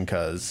first question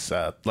because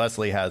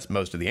Leslie has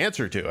most of the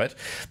answer to it.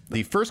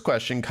 The first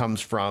question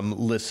comes from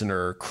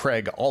listener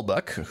Craig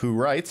Albuck, who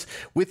writes,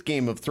 with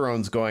Game of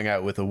Thrones going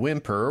out with a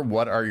whimper,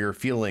 what are your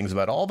feelings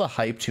about all the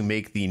hype to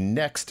make the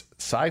next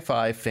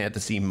sci-fi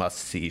fantasy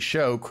must-see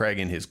show? Craig,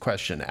 in his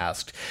question,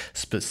 asked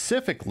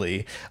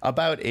specifically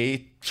about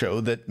a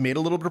show that made a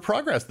little bit of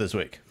progress this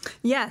week.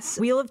 Yes,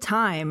 Wheel of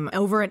Time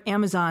over at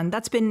Amazon.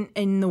 That's been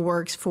in the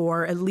works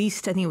for at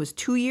least, I think it was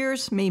 2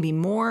 years, maybe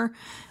more.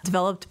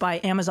 Developed by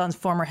Amazon's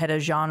former head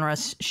of genre,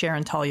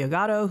 Sharon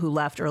Taliogato, who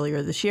left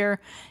earlier this year.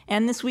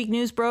 And this week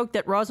news broke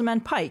that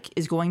Rosamund Pike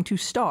is going to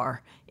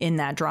star in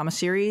that drama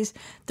series.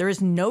 There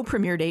is no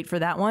premiere date for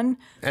that one.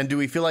 And do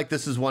we feel like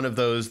this is one of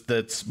those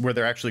that's where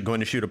they're actually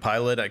going to shoot a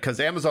pilot? Because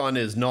Amazon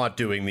is not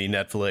doing the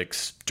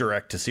Netflix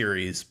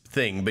direct-to-series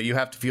thing, but you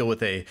have to feel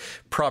with a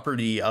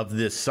property of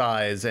this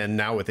size and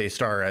now with a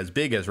star as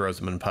big as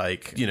Rosamund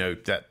Pike,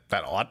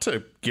 that ought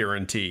to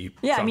guarantee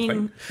something. I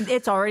mean,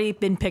 it's already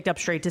been picked up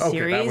straight to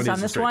series on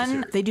this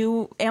one.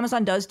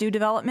 Amazon does do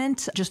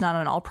development, just not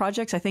on all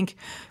projects. I think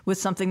with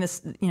something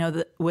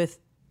with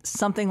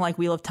something like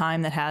Wheel of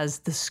Time that has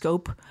the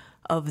scope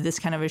of this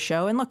kind of a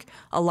show. And look,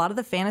 a lot of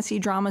the fantasy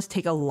dramas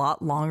take a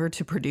lot longer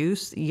to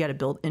produce. You got to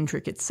build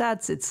intricate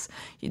sets.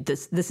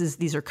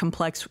 These are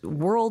complex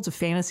worlds of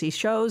fantasy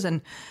shows,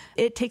 and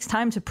it takes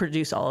time to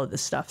produce all of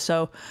this stuff.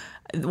 So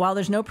while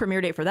there's no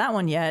premiere date for that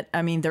one yet,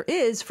 I mean, there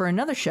is for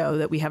another show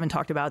that we haven't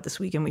talked about this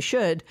week, and we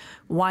should,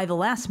 Y: The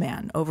Last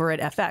Man over at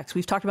FX.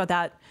 We've talked about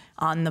that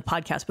on the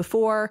podcast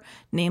before,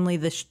 namely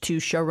the two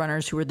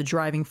showrunners who were the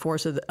driving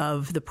force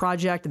of the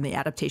project and the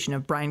adaptation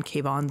of Brian K.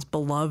 Vaughan's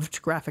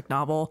beloved graphic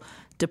novel,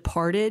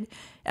 Departed.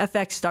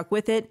 FX stuck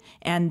with it,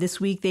 and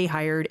this week they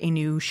hired a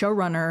new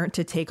showrunner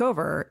to take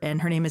over,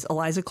 and her name is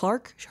Eliza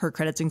Clark. Her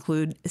credits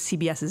include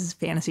CBS's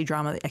fantasy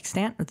drama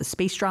Extant, or the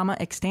space drama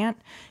Extant,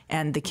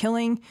 and The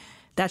Killing.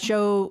 That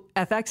show,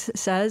 FX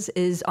says,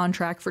 is on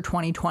track for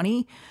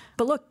 2020.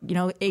 But look,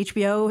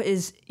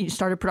 HBO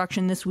started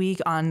production this week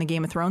on the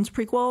Game of Thrones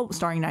prequel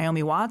starring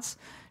Naomi Watts.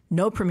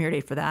 No premiere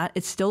date for that.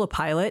 It's still a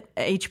pilot.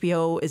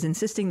 HBO is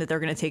insisting that they're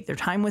going to take their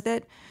time with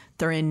it.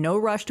 They're in no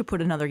rush to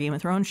put another Game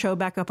of Thrones show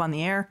back up on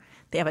the air.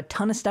 They have a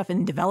ton of stuff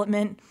in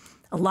development,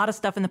 a lot of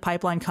stuff in the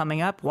pipeline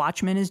coming up.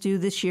 Watchmen is due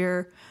this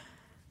year.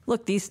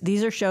 Look,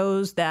 these are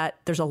shows that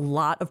there's a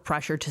lot of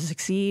pressure to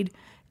succeed,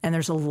 and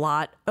there's a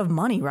lot of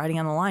money riding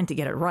on the line to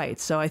get it right.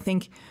 So I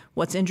think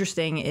what's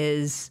interesting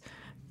is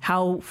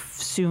how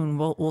soon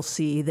we'll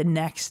see the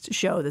next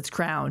show that's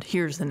crowned,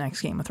 here's the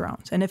next Game of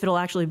Thrones, and if it'll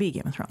actually be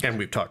Game of Thrones. And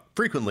we've talked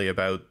frequently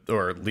about,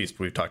 or at least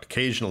we've talked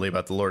occasionally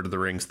about the Lord of the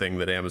Rings thing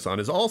that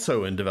Amazon is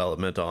also in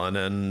development on.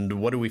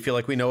 And what do we feel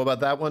like we know about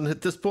that one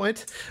at this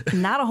point?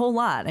 Not a whole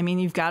lot. I mean,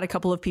 you've got a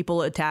couple of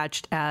people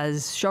attached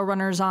as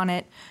showrunners on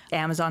it.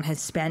 Amazon has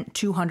spent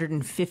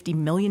 $250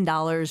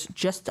 million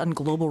just on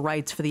global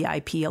rights for the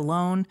IP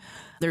alone.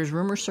 There's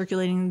rumors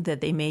circulating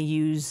that they may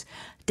use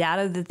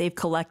data that they've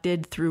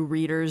collected through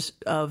readers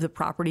of the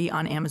property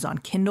on Amazon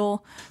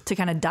Kindle to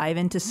kind of dive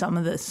into some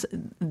of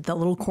the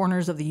little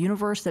corners of the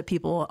universe that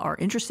people are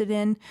interested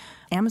in.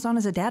 Amazon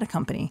is a data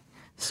company.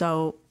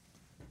 So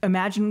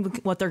imagine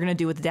what they're going to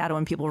do with the data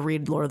when people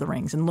read Lord of the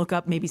Rings and look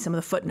up maybe some of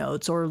the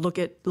footnotes or look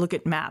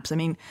at maps. I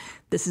mean,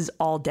 this is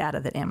all data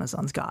that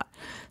Amazon's got.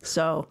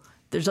 So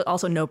there's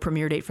also no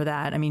premiere date for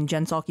that. I mean,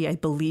 Jen Psaki, I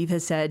believe,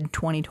 has said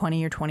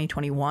 2020 or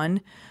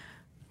 2021.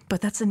 But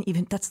that's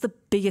the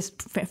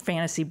biggest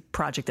fantasy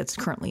project that's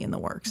currently in the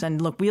works.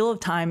 And look, Wheel of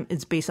Time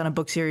is based on a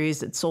book series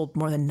that sold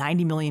more than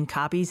 90 million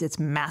copies. It's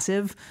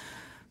massive.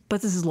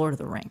 But this is Lord of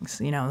the Rings.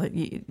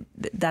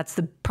 That's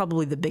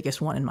probably the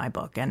biggest one in my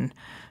book. And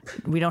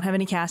we don't have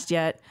any cast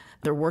yet.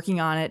 They're working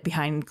on it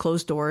behind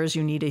closed doors.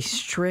 You need a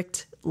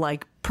strict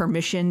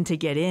permission to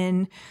get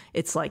in.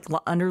 It's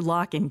under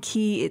lock and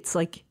key. It's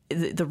like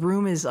the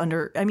room is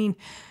under. I mean,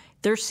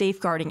 they're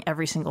safeguarding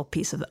every single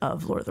piece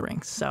of Lord of the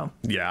Rings. So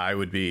yeah, I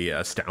would be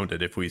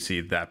astounded if we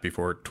see that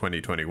before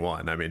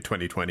 2021. I mean,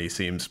 2020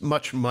 seems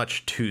much,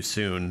 much too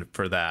soon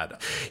for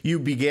that. You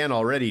began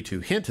already to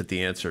hint at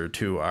the answer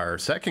to our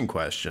second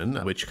question,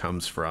 which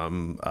comes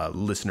from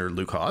listener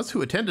Luke Hawes,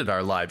 who attended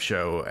our live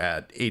show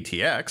at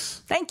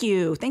ATX. Thank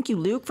you,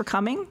 Luke, for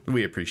coming.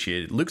 We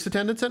appreciate Luke's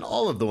attendance and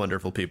all of the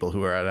wonderful people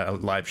who are at our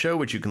live show,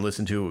 which you can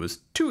listen to. It was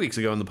 2 weeks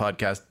ago in the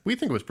podcast. We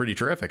think it was pretty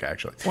terrific,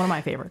 actually. One of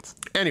my favorites.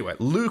 Anyway,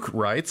 Luke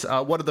writes,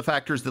 what are the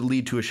factors that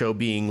lead to a show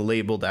being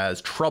labeled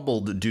as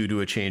troubled due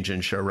to a change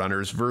in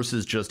showrunners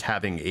versus just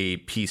having a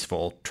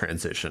peaceful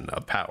transition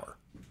of power?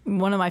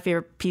 One of my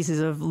favorite pieces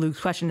of Luke's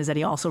question is that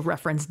he also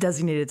referenced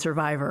Designated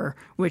Survivor,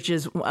 which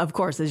is, of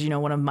course, as you know,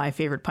 one of my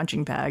favorite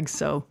punching bags.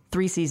 So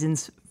 3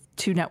 seasons,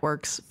 2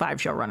 networks, 5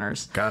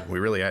 showrunners. God,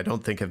 I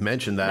don't think have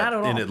mentioned that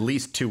in at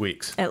least 2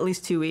 weeks. At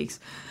least 2 weeks.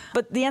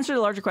 But the answer to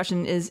the larger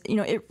question is,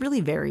 it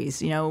really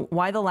varies.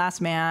 Why The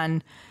Last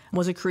Man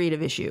was a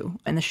creative issue.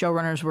 And the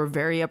showrunners were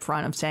very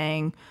upfront of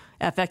saying,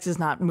 FX is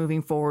not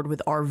moving forward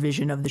with our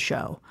vision of the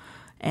show.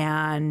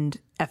 And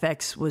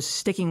FX was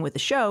sticking with the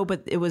show,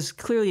 but it was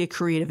clearly a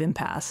creative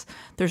impasse.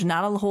 There's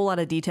not a whole lot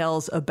of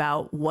details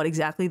about what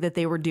exactly that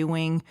they were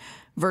doing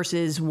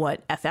versus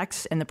what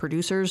FX and the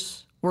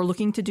producers were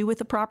looking to do with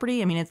the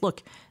property. I mean,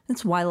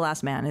 it's Why the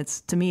Last Man.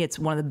 To me, it's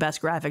one of the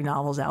best graphic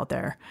novels out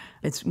there.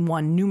 It's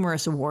won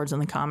numerous awards on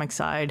the comic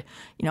side.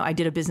 I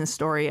did a business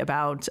story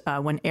about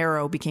when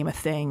Arrow became a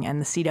thing and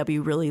the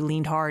CW really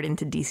leaned hard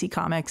into DC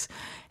Comics.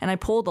 And I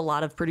polled a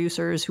lot of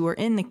producers who are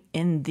in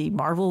the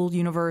Marvel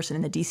universe and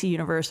in the DC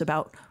universe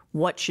about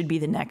what should be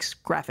the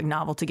next graphic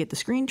novel to get the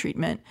screen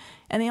treatment.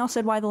 And they all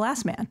said, Why the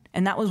Last Man?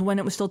 And that was when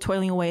it was still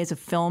toiling away as a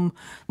film,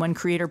 when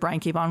creator Brian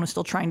K. Vaughan was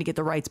still trying to get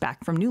the rights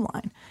back from New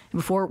Line,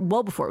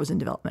 well before it was in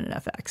development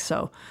at FX.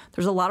 So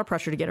there's a lot of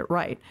pressure to get it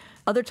right.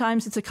 Other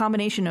times it's a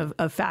combination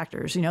of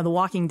factors. The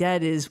Walking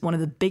Dead is one of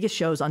the biggest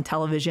shows on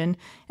television,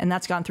 and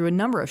that's gone through a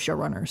number of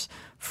showrunners.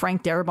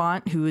 Frank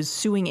Darabont, who is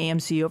suing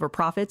AMC over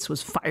profits,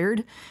 was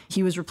fired.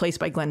 He was replaced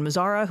by Glenn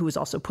Mazzara, who was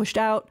also pushed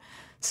out.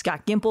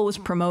 Scott Gimple was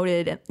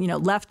promoted,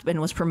 left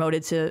and was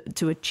promoted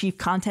to a chief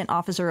content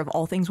officer of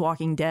all things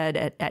Walking Dead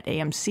at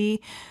AMC.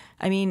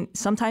 I mean,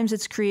 sometimes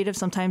it's creative.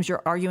 Sometimes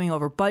you're arguing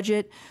over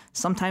budget.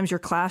 Sometimes you're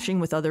clashing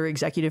with other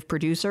executive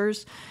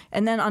producers.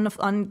 And then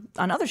on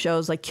other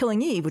shows like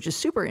Killing Eve, which is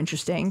super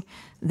interesting,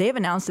 they've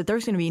announced that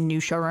there's going to be new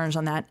showrunners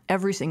on that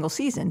every single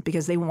season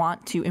because they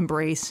want to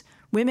embrace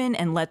women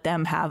and let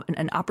them have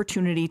an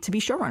opportunity to be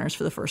showrunners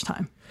for the first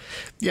time.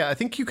 Yeah, I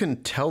think you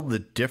can tell the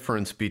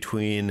difference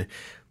between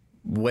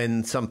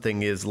when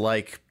something is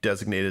like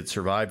Designated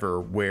Survivor,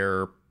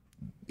 where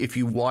if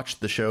you watch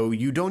the show,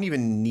 you don't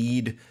even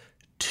need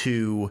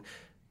to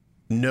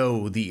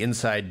know the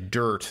inside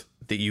dirt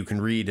that you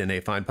can read in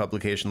a fine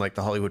publication like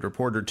The Hollywood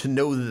Reporter to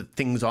know that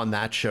things on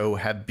that show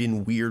have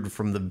been weird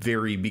from the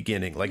very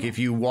beginning. Like if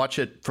you watch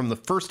it from the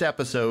first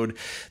episode,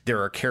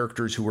 there are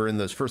characters who were in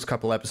those first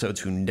couple episodes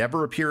who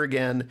never appear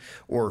again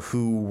or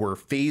who were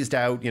phased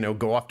out,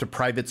 go off to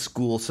private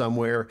school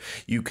somewhere.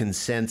 You can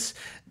sense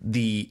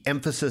the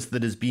emphasis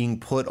that is being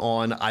put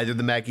on either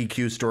the Maggie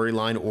Q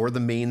storyline or the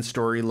main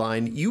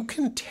storyline. You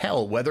can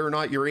tell whether or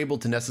not you're able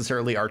to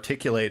necessarily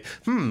articulate,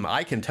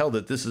 I can tell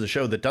that this is a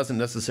show that doesn't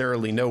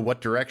necessarily know what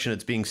direction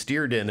it's being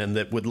steered in and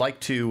that would like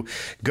to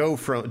go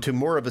to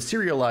more of a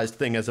serialized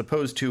thing as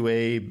opposed to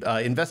a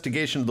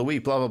investigation of the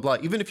week, blah, blah, blah.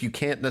 Even if you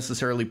can't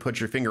necessarily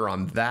put your finger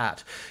on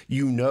that,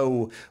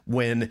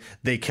 when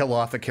they kill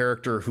off a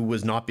character who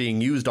was not being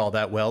used all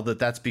that well,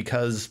 that's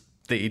because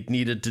they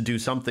needed to do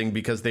something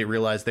because they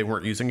realized they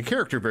weren't using a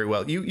character very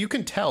well. You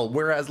can tell,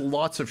 whereas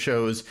lots of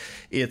shows,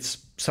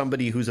 it's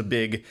somebody who's a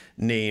big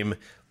name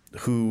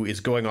who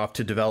is going off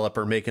to develop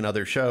or make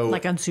another show.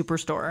 Like on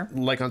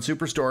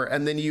Superstore.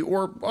 And then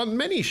or on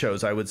many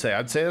shows, I'd say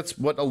that's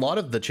what a lot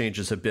of the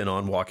changes have been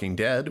on Walking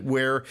Dead,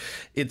 where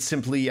it's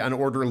simply an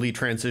orderly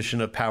transition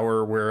of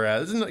power,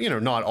 whereas,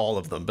 not all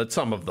of them, but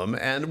some of them,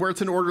 and where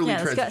it's an orderly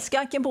transition.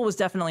 Scott Gimple was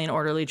definitely an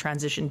orderly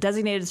transition.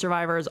 Designated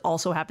Survivors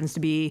also happens to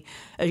be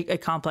a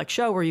complex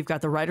show where you've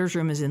got the writer's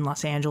room is in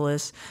Los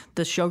Angeles.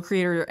 The show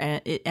creator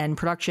and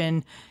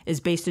production is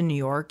based in New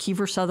York.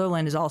 Kiefer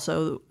Sutherland is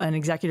also an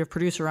executive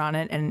producer on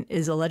it and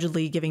is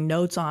allegedly giving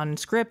notes on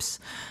scripts.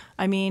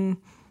 I mean,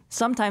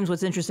 sometimes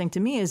what's interesting to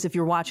me is if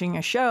you're watching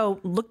a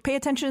show, pay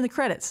attention to the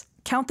credits.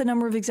 Count the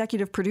number of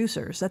executive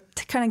producers.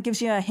 That kind of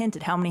gives you a hint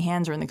at how many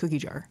hands are in the cookie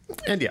jar.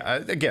 And yeah,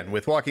 again,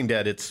 with Walking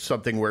Dead, it's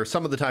something where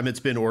some of the time it's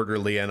been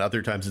orderly and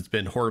other times it's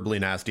been horribly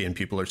nasty and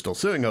people are still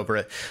suing over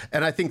it.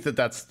 And I think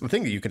that's the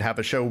thing, that you can have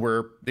a show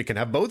where it can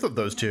have both of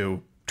those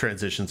two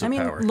transitions of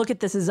power. Look at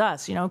This Is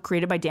Us,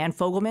 created by Dan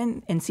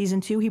Fogelman. In season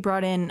 2, he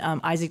brought in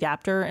Isaac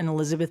Apter and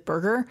Elizabeth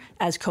Berger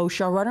as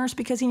co-showrunners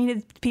because he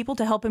needed people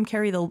to help him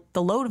carry the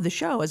load of the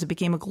show as it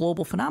became a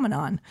global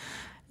phenomenon.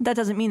 That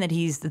doesn't mean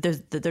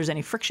that there's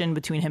any friction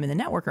between him and the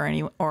network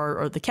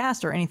or the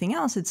cast or anything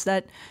else. It's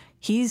that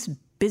he's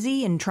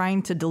busy and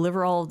trying to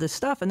deliver all of this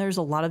stuff, and there's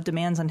a lot of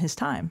demands on his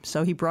time.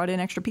 So he brought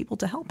in extra people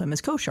to help him as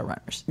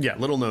co-showrunners. Yeah,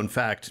 little known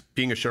fact,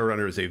 being a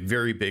showrunner is a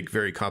very big,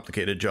 very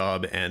complicated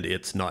job, and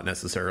it's not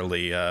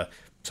necessarily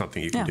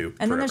something you can do.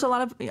 And then there's a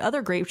lot of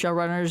other great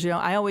showrunners.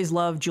 I always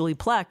love Julie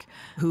Plec,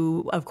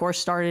 who of course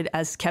started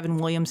as Kevin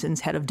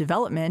Williamson's head of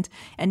development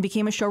and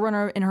became a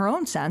showrunner in her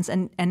own sense.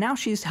 And now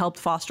she's helped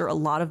foster a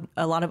lot of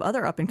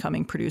other up and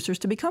coming producers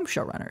to become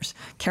showrunners.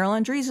 Carol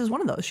Andrees is one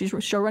of those. She's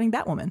showrunning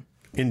Batwoman.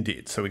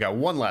 Indeed. So we got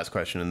one last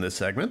question in this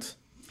segment.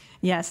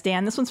 Yes,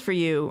 Dan, this one's for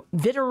you.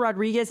 Vitor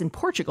Rodriguez in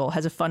Portugal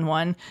has a fun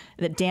one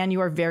that, Dan, you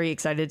are very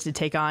excited to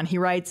take on. He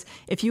writes,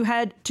 if you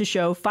had to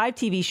show 5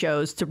 TV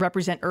shows to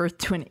represent Earth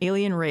to an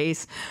alien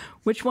race,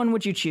 which one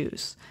would you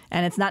choose?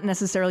 And it's not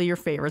necessarily your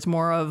favorite. It's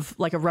more of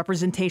like a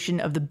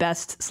representation of the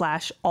best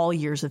 / all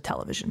years of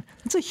television.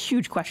 It's a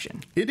huge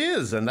question. It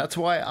is, and that's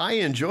why I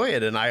enjoy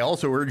it. And I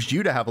also urged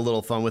you to have a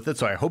little fun with it,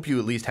 so I hope you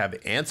at least have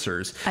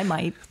answers. I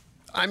might.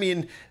 I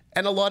mean...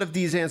 And a lot of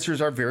these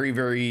answers are very,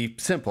 very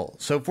simple.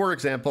 So, for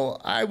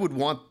example, I would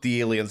want the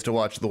aliens to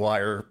watch The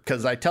Wire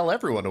because I tell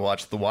everyone to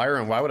watch The Wire,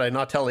 and why would I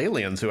not tell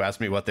aliens who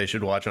ask me what they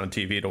should watch on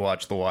TV to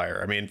watch The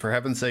Wire? I mean, for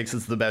heaven's sakes,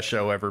 it's the best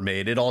show ever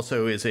made. It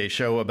also is a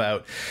show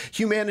about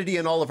humanity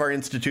and all of our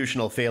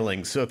institutional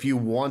failings. So if you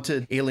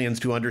wanted aliens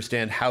to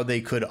understand how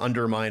they could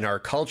undermine our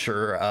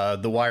culture,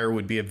 The Wire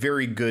would be a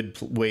very good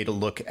way to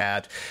look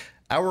at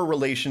our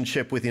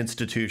relationship with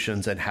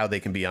institutions and how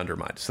they can be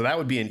undermined. So that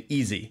would be an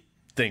easy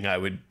thing I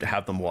would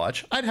have them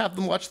watch. I'd have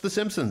them watch The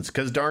Simpsons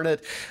because, darn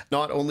it,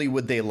 not only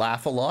would they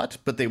laugh a lot,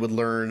 but they would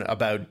learn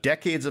about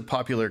decades of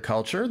popular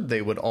culture.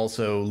 They would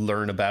also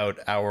learn about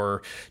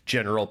our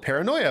general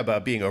paranoia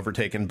about being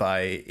overtaken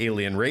by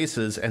alien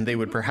races, and they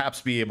would perhaps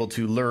be able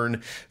to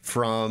learn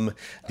from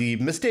the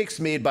mistakes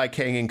made by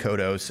Kang and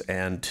Kodos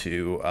and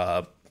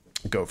to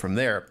go from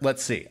there.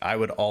 Let's see. I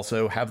would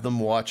also have them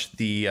watch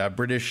the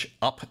British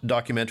Up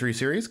documentary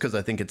series because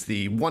I think it's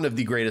one of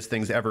the greatest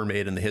things ever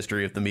made in the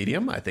history of the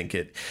medium. I think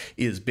it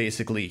is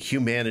basically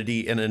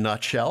humanity in a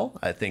nutshell.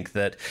 I think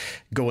that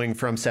going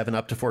from 7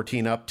 Up to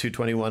 14 Up to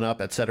 21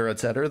 Up, et cetera,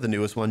 the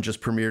newest one just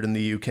premiered in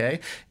the UK.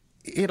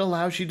 It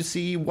allows you to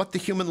see what the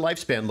human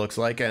lifespan looks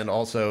like and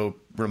also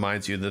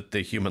reminds you that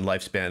the human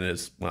lifespan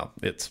is, well,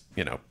 it's,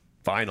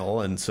 final,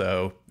 and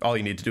so all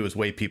you need to do is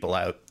wait people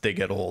out. They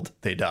get old,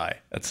 they die,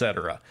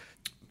 etc.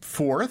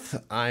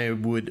 Fourth, I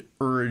would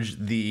urge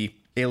the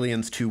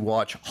aliens to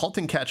watch *Halt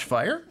and Catch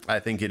Fire*. I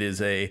think it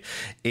is a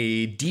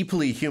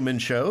deeply human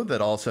show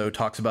that also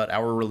talks about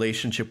our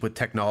relationship with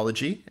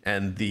technology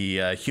and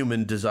the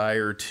human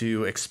desire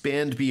to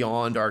expand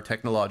beyond our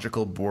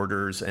technological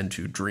borders and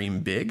to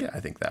dream big. I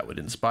think that would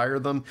inspire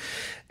them.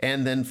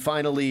 And then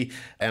finally,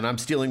 and I'm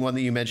stealing one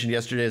that you mentioned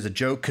yesterday as a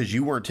joke because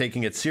you weren't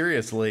taking it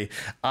seriously,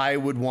 I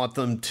would want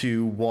them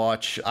to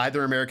watch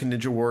either American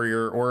Ninja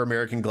Warrior or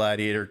American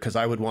Gladiator because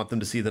I would want them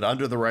to see that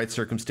under the right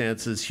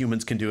circumstances,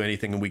 humans can do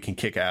anything and we can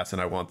kick ass,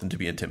 and I want them to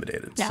be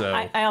intimidated. Yeah, so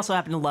I also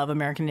happen to love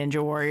American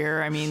Ninja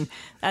Warrior. I mean,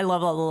 I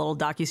love all the little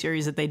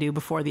docuseries that they do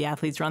before the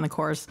athletes run the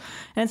course.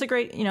 And it's a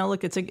great,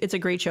 look, it's a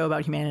great show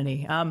about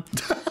humanity.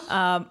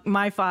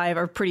 My 5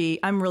 are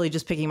I'm really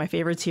just picking my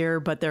favorites here,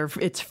 but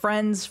it's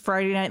Friends,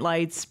 Friday Night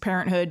Lights,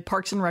 Parenthood,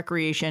 Parks and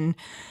Recreation,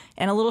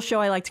 and a little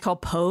show I like to call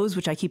Pose,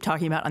 which I keep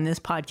talking about on this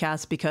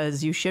podcast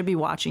because you should be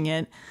watching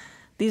it.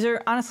 These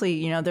are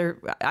honestly,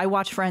 I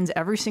watch Friends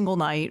every single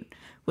night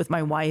with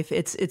my wife.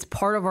 It's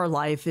part of our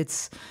life.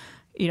 It's,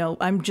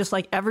 I'm just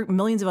like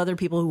millions of other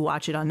people who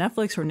watch it on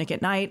Netflix or Nick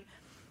at Night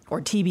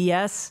or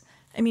TBS.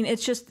 I mean,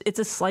 it's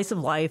a slice of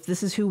life.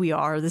 This is who we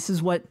are. This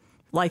is what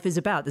life is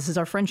about. This is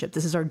our friendship.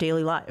 This is our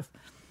daily life.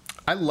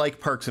 I like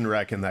Parks and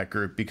Rec in that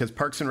group because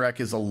Parks and Rec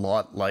is a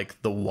lot like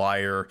The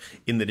Wire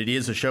in that it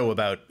is a show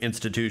about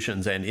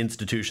institutions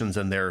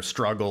and their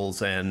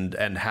struggles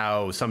and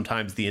how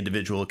sometimes the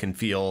individual can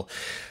feel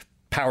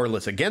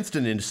powerless against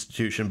an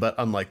institution, but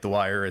unlike The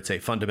Wire, it's a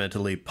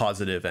fundamentally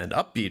positive and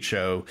upbeat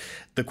show.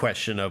 The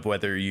question of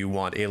whether you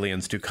want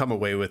aliens to come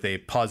away with a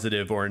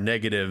positive or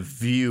negative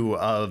view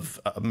of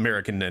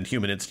American and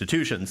human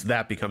institutions,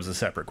 that becomes a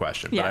separate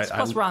question. Yes,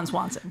 plus Ron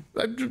Swanson.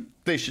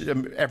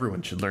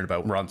 Everyone should learn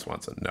about Ron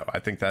Swanson. No, I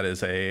think that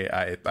is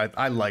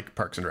I like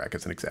Parks and Rec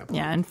as an example.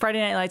 Yeah, and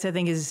Friday Night Lights, I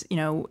think, is,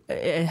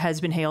 it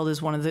has been hailed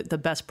as one of the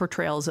best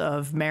portrayals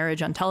of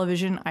marriage on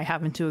television. I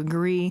happen to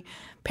agree.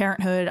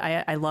 Parenthood,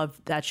 I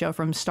love that show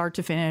from start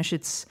to finish.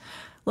 It's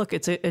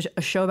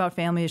a show about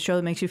family, a show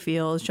that makes you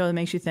feel, a show that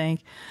makes you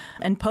think.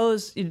 And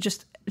Pose,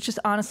 just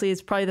honestly,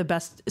 it's probably the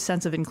best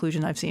sense of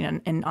inclusion I've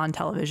seen on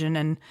television.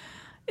 And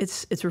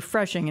it's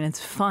refreshing and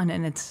it's fun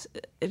and it's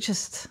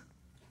just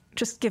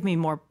give me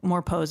more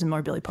Pose and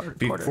more Billy Porter.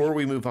 Before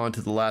we move on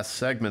to the last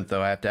segment,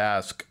 though, I have to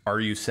ask, are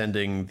you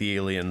sending the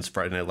aliens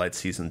Friday Night Lights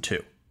season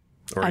 2?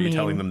 Or are you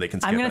telling them they can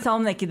skip it? I'm going to tell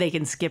them they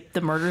can skip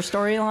the murder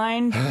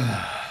storyline,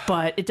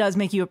 but it does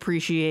make you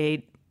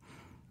appreciate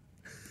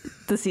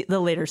the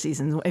later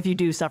seasons if you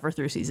do suffer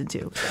through season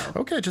 2. So.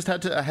 Okay,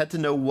 I had to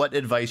know what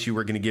advice you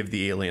were going to give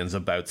the aliens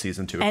about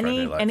season 2 of Friday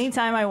Night Lights.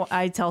 Anytime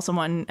I tell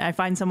someone, I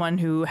find someone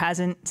who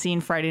hasn't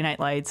seen Friday Night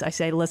Lights, I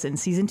say, listen,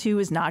 season 2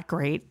 is not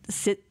great.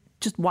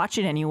 Just watch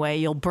it anyway.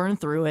 You'll burn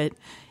through it.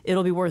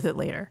 It'll be worth it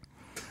later.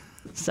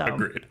 So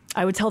Agreed.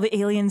 I would tell the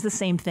aliens the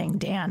same thing,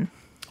 Dan.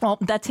 Well,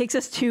 that takes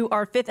us to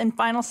our 5th and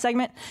final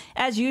segment.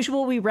 As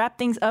usual, we wrap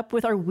things up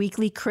with our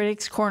weekly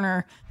Critics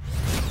Corner.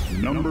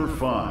 Number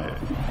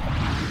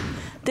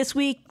 5. This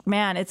week,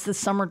 man, it's the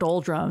summer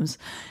doldrums.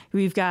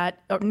 We've got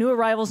new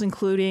arrivals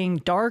including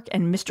Dark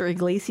and Mr.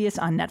 Iglesias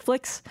on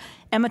Netflix.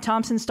 Emma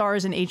Thompson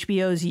stars in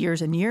HBO's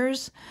Years and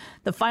Years.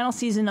 The final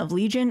season of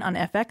Legion on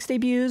FX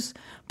debuts.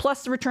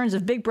 Plus the returns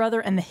of Big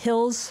Brother and The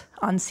Hills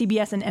on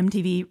CBS and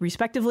MTV,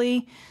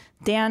 respectively.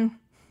 Dan,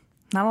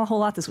 not a whole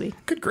lot this week.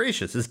 Good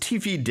gracious. Is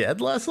TV dead,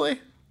 Leslie?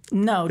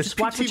 No, just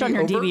watch what's on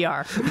your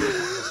DVR.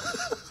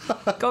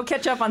 Go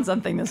catch up on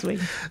something this week.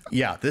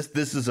 Yeah, this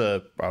is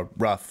a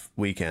rough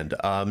weekend.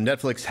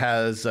 Netflix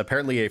has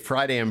apparently a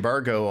Friday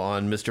embargo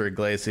on Mr.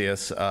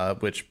 Iglesias,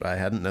 which I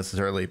hadn't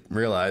necessarily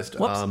realized.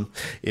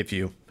 If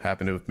you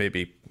happen to have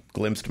maybe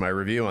glimpsed my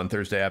review on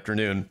Thursday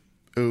afternoon,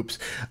 oops.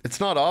 It's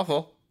not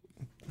awful.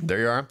 There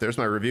you are. There's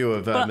my review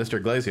of Mr.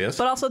 Iglesias.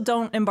 But also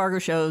don't embargo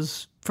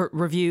shows for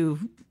review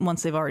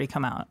once they've already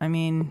come out. I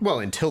mean... Well,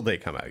 until they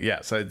come out,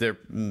 yes.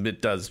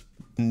 It does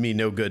me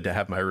no good to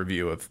have my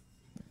review of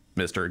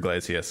Mr.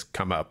 Iglesias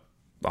come up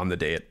on the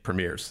day it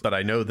premieres. But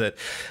I know that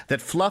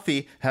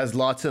Fluffy has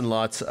lots and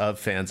lots of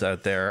fans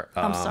out there.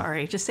 I'm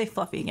sorry. Just say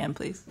Fluffy again,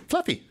 please.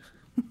 Fluffy.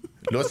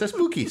 Los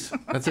Spookies.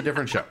 That's a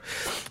different show.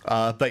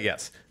 But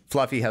yes,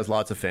 Fluffy has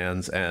lots of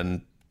fans,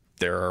 and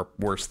there are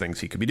worse things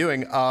he could be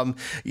doing.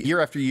 Year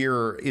After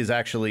Year is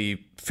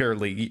actually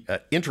fairly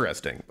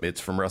interesting.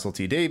 It's from Russell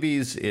T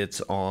Davies.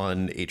 It's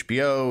on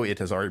HBO. It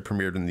has already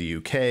premiered in the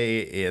UK.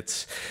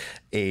 It's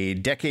a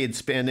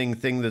decade-spanning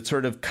thing that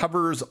sort of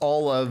covers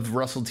all of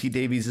Russell T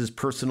Davies'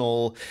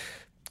 personal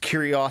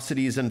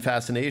curiosities and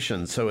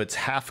fascinations. So it's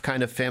half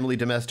kind of family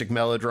domestic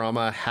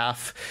melodrama,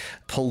 half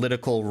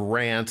political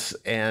rant,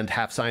 and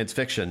half science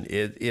fiction.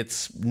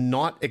 It's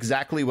not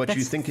exactly what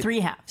you think. 3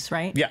 halves,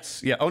 right?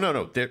 Yes. Yeah. Oh,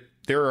 no.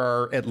 There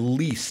are at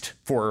least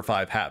 4 or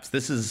 5 halves.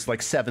 This is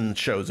like 7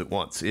 shows at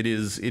once. It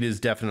is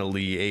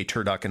definitely a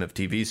turducken of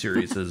TV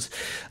series.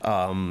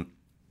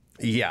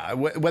 Yeah,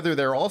 whether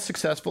they're all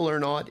successful or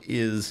not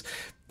is,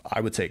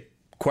 I would say,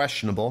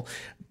 questionable.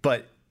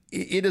 But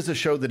it is a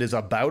show that is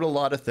about a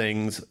lot of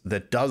things,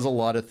 that does a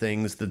lot of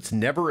things, that's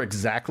never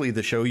exactly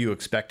the show you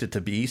expect it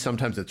to be.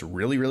 Sometimes it's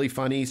really, really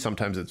funny.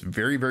 Sometimes it's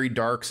very, very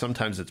dark.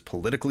 Sometimes it's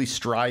politically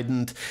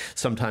strident.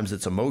 Sometimes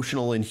it's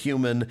emotional and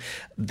human.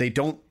 They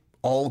don't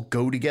all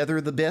go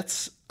together, the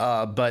bits.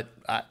 But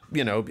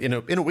in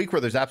a week where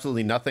there's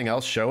absolutely nothing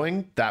else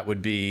showing, that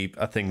would be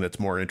a thing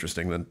that's more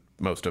interesting than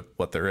most of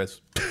what there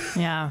is.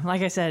 Yeah,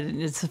 like I said,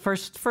 it's the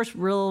first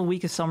real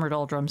week of summer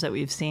doldrums that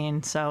we've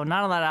seen, so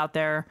not a lot out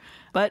there.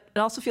 But it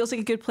also feels like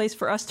a good place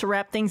for us to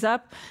wrap things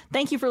up.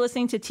 Thank you for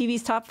listening to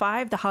TV's Top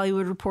 5, the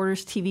Hollywood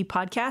Reporters TV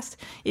podcast.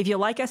 If you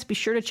like us, be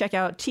sure to check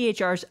out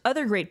THR's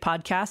other great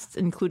podcasts,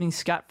 including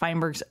Scott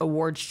Feinberg's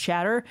Awards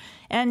Chatter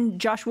and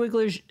Josh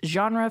Wigler's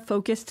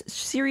genre-focused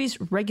series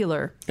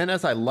Regular. And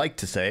as I like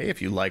to say, if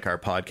you like our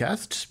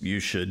podcast, you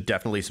should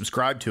definitely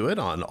subscribe to it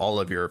on all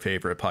of your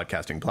favorite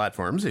podcasting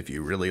platforms. If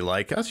you really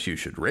like us, you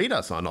should rate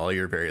us on all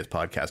your various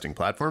podcasting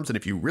platforms. And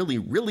if you really,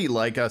 really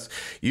like us,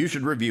 you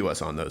should review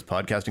us on those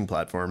podcasting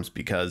platforms,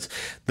 because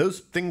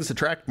those things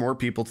attract more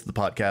people to the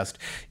podcast.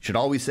 You should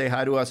always say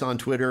hi to us on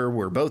Twitter.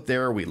 We're both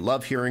there. We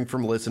love hearing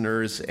from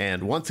listeners.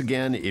 And once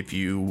again, if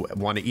you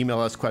want to email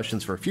us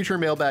questions for future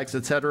mailbags,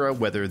 etc.,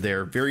 whether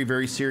they're very,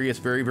 very serious,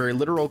 very, very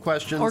literal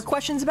questions, or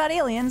questions about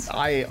aliens.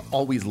 I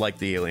always like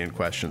the alien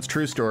questions.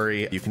 True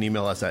story. You can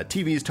email us at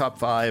TV's Top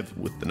 5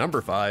 with the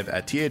number 5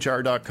 at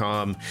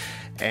thr.com.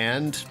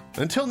 And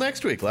until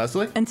next week,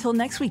 Leslie. Until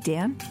next week,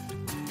 Dan.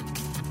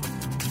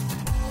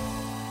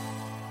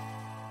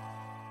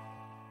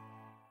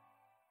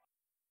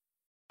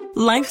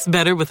 Life's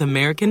better with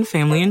American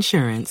Family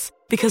Insurance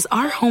because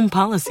our home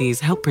policies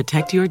help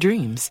protect your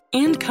dreams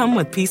and come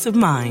with peace of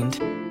mind.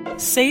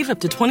 Save up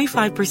to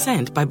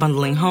 25% by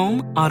bundling home,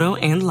 auto,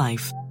 and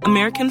life.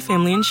 American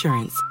Family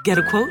Insurance. Get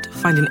a quote,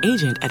 find an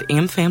agent at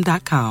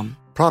amfam.com.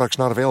 Products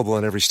not available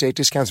in every state.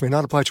 Discounts may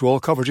not apply to all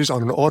coverages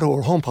on an auto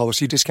or home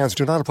policy. Discounts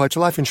do not apply to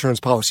life insurance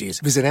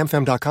policies. Visit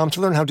amfam.com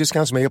to learn how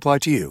discounts may apply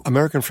to you.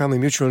 American Family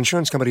Mutual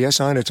Insurance Company,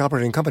 SI, and its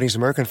operating companies,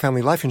 American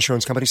Family Life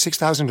Insurance Company,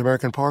 6000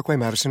 American Parkway,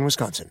 Madison,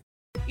 Wisconsin.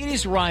 It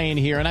is Ryan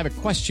here, and I have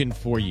a question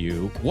for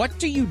you. What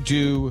do you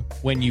do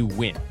when you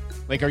win?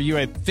 Like, are you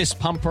a fist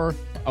pumper,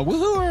 a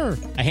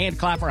woohooer, a hand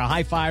clapper, a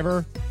high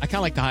fiver? I kind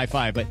of like the high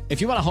five, but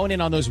if you want to hone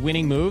in on those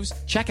winning moves,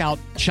 check out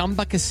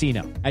Chumba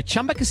Casino. At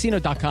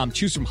ChumbaCasino.com,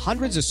 choose from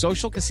hundreds of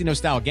social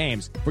casino-style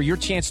games for your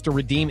chance to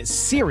redeem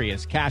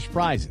serious cash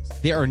prizes.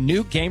 There are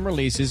new game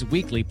releases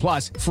weekly,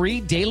 plus free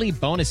daily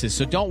bonuses.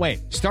 So don't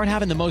wait. Start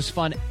having the most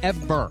fun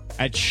ever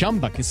at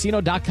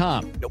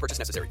ChumbaCasino.com. No purchase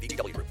necessary.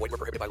 VGW Group. Void where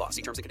prohibited by law.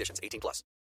 See terms and conditions. 18+.